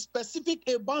 You be specific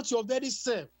about your very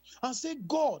self and say,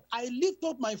 God, I lift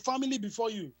up my family before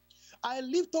you. I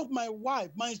lift up my wife,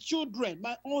 my children,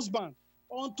 my husband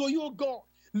unto you, God.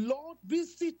 Lord,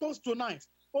 visit us tonight.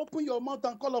 Open your mouth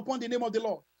and call upon the name of the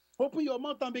Lord. Open your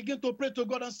mouth and begin to pray to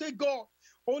God and say, God,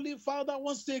 Holy Father,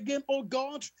 once again, oh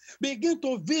God, begin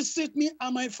to visit me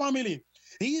and my family.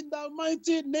 In the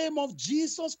mighty name of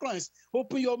Jesus Christ,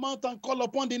 open your mouth and call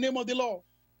upon the name of the Lord.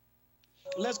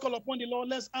 Let's call upon the Lord.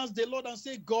 Let's ask the Lord and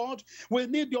say, God, we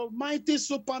need your mighty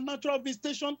supernatural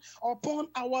visitation upon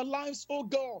our lives, oh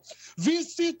God.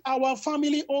 Visit our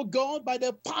family, oh God, by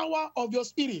the power of your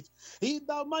spirit. In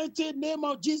the mighty name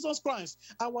of Jesus Christ,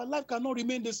 our life cannot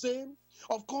remain the same.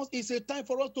 Of course, it's a time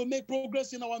for us to make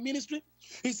progress in our ministry.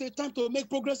 It's a time to make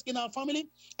progress in our family.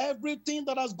 Everything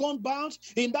that has gone bad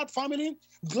in that family,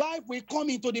 life will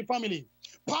come into the family.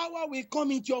 Power will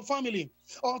come into your family.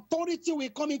 Authority will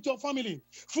come into your family.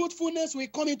 Fruitfulness will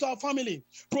come into our family.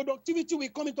 Productivity will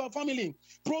come into our family.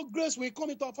 Progress will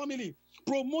come into our family.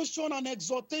 Promotion and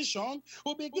exhortation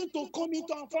will begin to come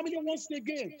into our family once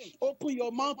again. Open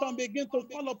your mouth and begin to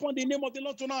call upon the name of the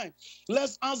Lord tonight.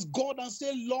 Let's ask God and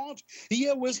say, Lord,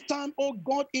 here we stand, oh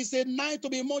God. It's a night to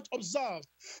be much observed.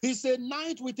 It's a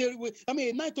night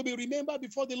a night to be remembered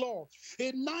before the Lord.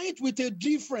 A night with a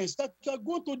difference that you are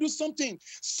going to do something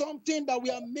that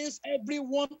will amaze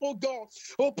everyone, oh God.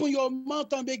 Open your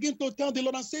mouth and begin to tell the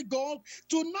Lord and say, God,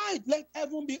 tonight let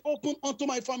heaven be open unto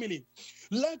my family.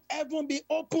 Let heaven be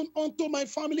open unto my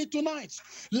family tonight.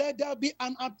 Let there be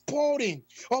an outpouring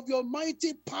of your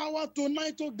mighty power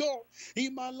tonight, oh God,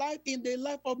 in my life, in the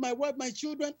life of my wife, my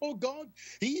children, oh God,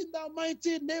 in the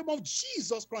mighty name of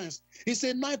Jesus Christ. It's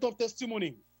a night of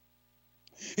testimony.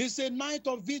 It's a night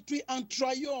of victory and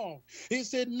triumph.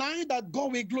 It's a night that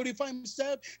God will glorify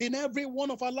himself in every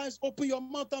one of our lives. Open your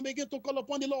mouth and begin to call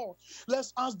upon the Lord.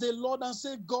 Let's ask the Lord and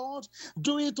say, God,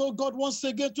 do it, oh God, once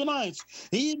again tonight.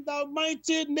 In the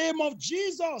mighty name of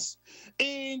Jesus.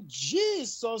 In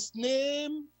Jesus'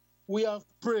 name, we have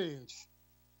prayed.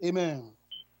 Amen.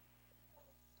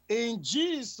 In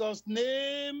Jesus'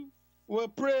 name, we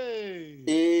pray.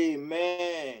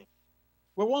 Amen.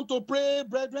 We want to pray,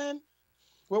 brethren.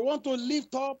 We want to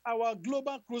lift up our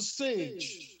global crusade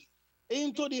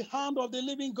into the hand of the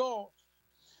living God.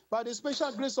 By the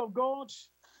special grace of God,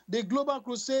 the global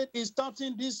crusade is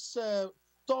starting this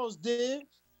Thursday.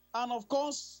 And of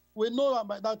course, we know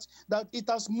that it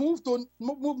has moved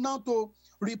now to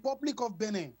Republic of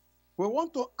Benin. We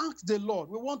want to ask the Lord.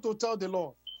 We want to tell the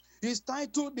Lord. It's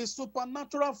titled The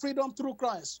Supernatural Freedom Through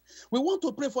Christ. We want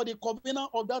to pray for the covenant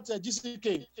of that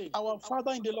GCK, our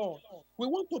Father in the Lord. We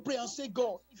want to pray and say,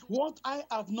 God, what I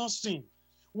have not seen,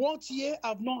 what ye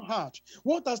have not heard,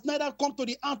 what has neither come to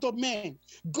the heart of man,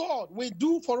 God will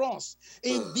do for us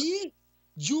in the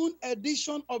June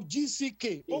edition of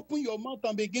GCK. Open your mouth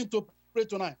and begin to pray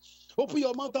tonight. Open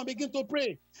your mouth and begin to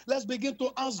pray. Let's begin to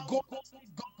ask God.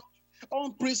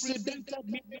 unprecedented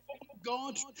miracle,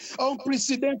 God,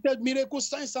 unprecedented miracle,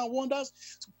 signs and wonders,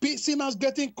 sinners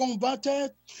getting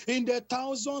converted in the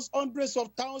thousands, hundreds of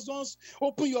thousands.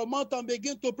 Open your mouth and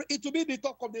begin to pray. It will be the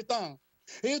talk of the town.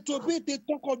 It will be the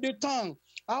talk of the town.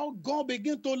 How God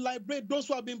begin to liberate those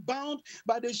who have been bound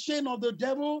by the chain of the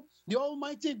devil. The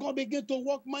Almighty God begin to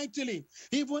work mightily,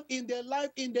 even in their life,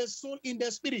 in their soul, in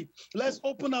their spirit. Let's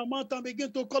open our mouth and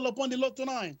begin to call upon the Lord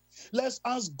tonight. Let's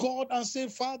ask God and say,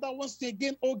 Father, once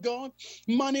again, oh God,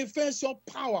 manifest your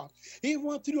power,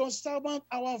 even through your servant,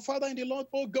 our Father in the Lord,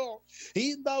 oh God,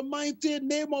 in the mighty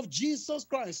name of Jesus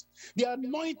Christ. The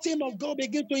anointing of God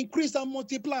begin to increase and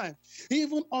multiply,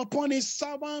 even upon his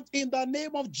servant, in the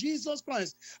name of Jesus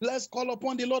Christ. Let's call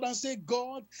upon the Lord and say,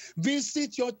 God,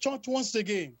 visit your church once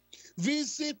again.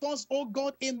 Visit us, oh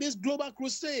God, in this global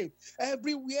crusade.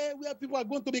 Everywhere where people are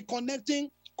going to be connecting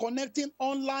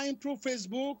online through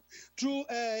Facebook, through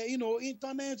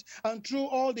internet, and through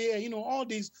all the all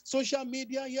these social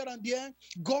media here and there.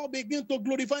 God begin to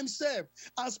glorify himself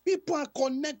as people are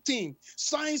connecting,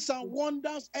 signs and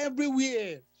wonders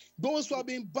everywhere. Those who have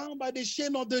been bound by the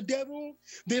chain of the devil,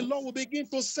 the Lord will begin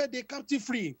to set the captive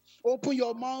free. Open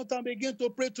your mouth and begin to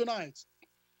pray tonight.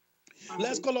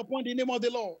 Let's call upon the name of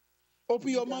the Lord. Open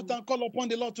your mouth and call upon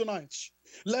the Lord tonight.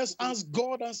 Let's ask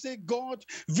God and say, God,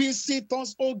 visit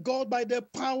us, oh God, by the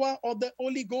power of the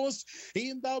Holy Ghost,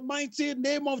 in the mighty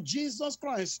name of Jesus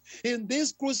Christ. In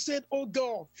this crusade, oh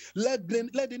God, let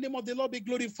the name of the Lord be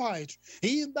glorified.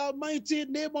 In the mighty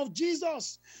name of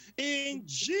Jesus. In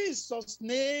Jesus'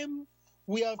 name,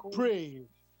 we have prayed.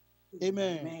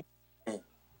 Amen.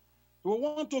 We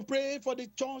want to pray for the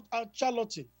church at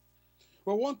Charlottesville.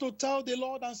 We want to tell the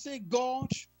Lord and say, God,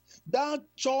 that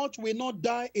church will not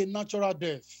die a natural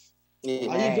death. Amen.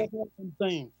 Are you getting what I'm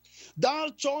saying?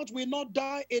 That church will not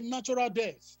die a natural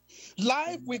death.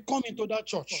 Life will come into that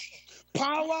church.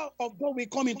 Power of God will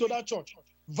come into that church.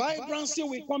 Vibrancy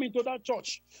will come into that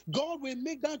church. God will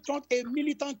make that church a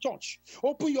militant church.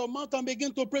 Open your mouth and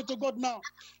begin to pray to God now.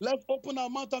 Let's open our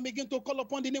mouth and begin to call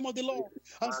upon the name of the Lord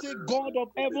and say, God of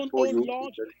heaven, oh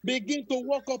Lord, begin to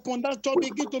walk upon that church,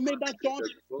 begin to make that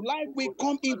church. Life will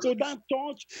come into that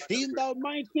church in the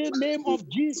mighty name of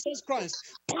Jesus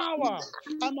Christ. Power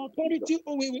and authority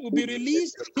will be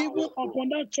released even upon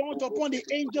that church, upon the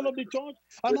angel of the church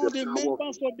and all the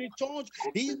members of the church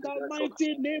in the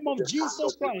mighty name of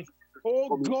Jesus Christ.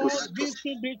 Oh God,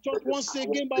 visit the church once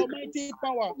again by mighty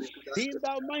power. In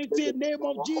the mighty name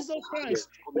of Jesus Christ.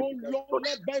 Oh Lord,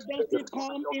 let vibrancy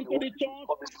come into the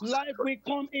church. Life will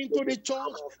come into the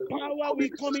church. Power will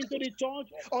come into the church.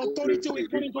 Authority will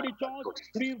come into the church.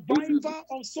 Revival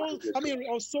of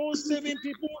soul saving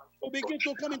people will begin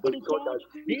to come into the church.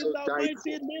 In the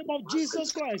mighty name of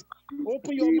Jesus Christ.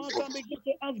 Open your mouth and begin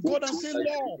to ask God and say,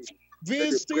 Lord,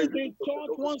 visit the church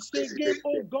once again,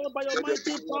 oh God, by your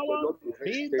mighty power,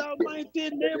 in the mighty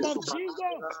name of Jesus.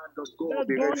 Let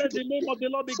God, let the name of the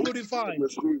Lord be glorified.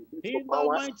 In the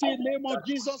mighty name of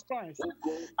Jesus Christ.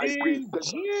 In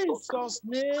Jesus'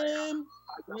 name,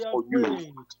 we are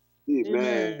praying.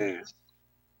 Amen.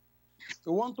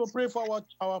 We want to pray for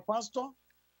our pastor,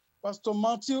 Pastor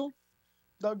Matthew,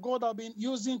 that God has been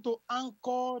using to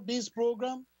anchor this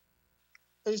program.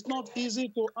 It's not easy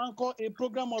to anchor a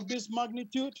program of this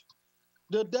magnitude.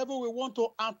 The devil will want to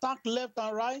attack left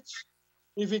and right.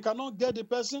 If he cannot get the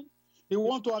person, he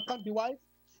want to attack the wife.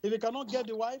 If he cannot get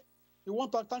the wife, he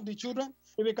want to attack the children.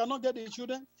 If he cannot get the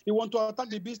children, he want to attack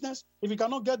the business. If he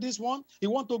cannot get this one, he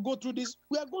want to go through this.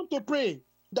 We are going to pray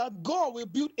that God will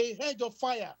build a hedge of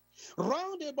fire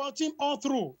round about him all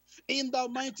through, in the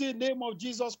mighty name of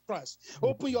Jesus Christ.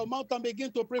 Open your mouth and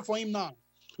begin to pray for him now.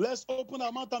 Let's open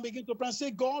our mouth and begin to pray and say,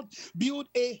 God, build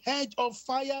a hedge of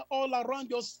fire all around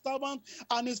your servant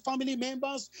and his family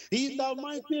members in the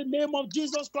mighty name of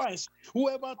Jesus Christ.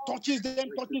 Whoever touches them,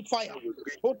 touches fire.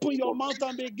 Open your mouth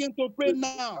and begin to pray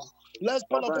now. Let's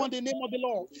call upon the name of the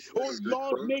Lord. Oh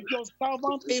Lord, make your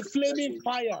servant a flaming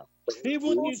fire.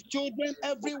 Even his children,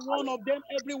 every one of them,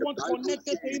 everyone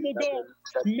connected to him, God,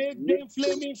 make them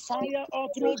flaming fire all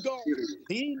through God.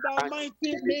 In the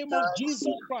mighty name of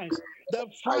Jesus Christ, the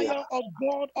fire of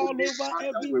God all over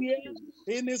everywhere,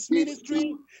 in his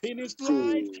ministry, in his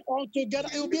life, all together.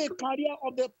 It will be a carrier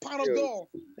of the power of God,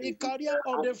 a carrier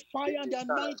of the fire and the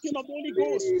anointing of the Holy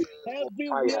Ghost.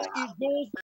 Everywhere he goes,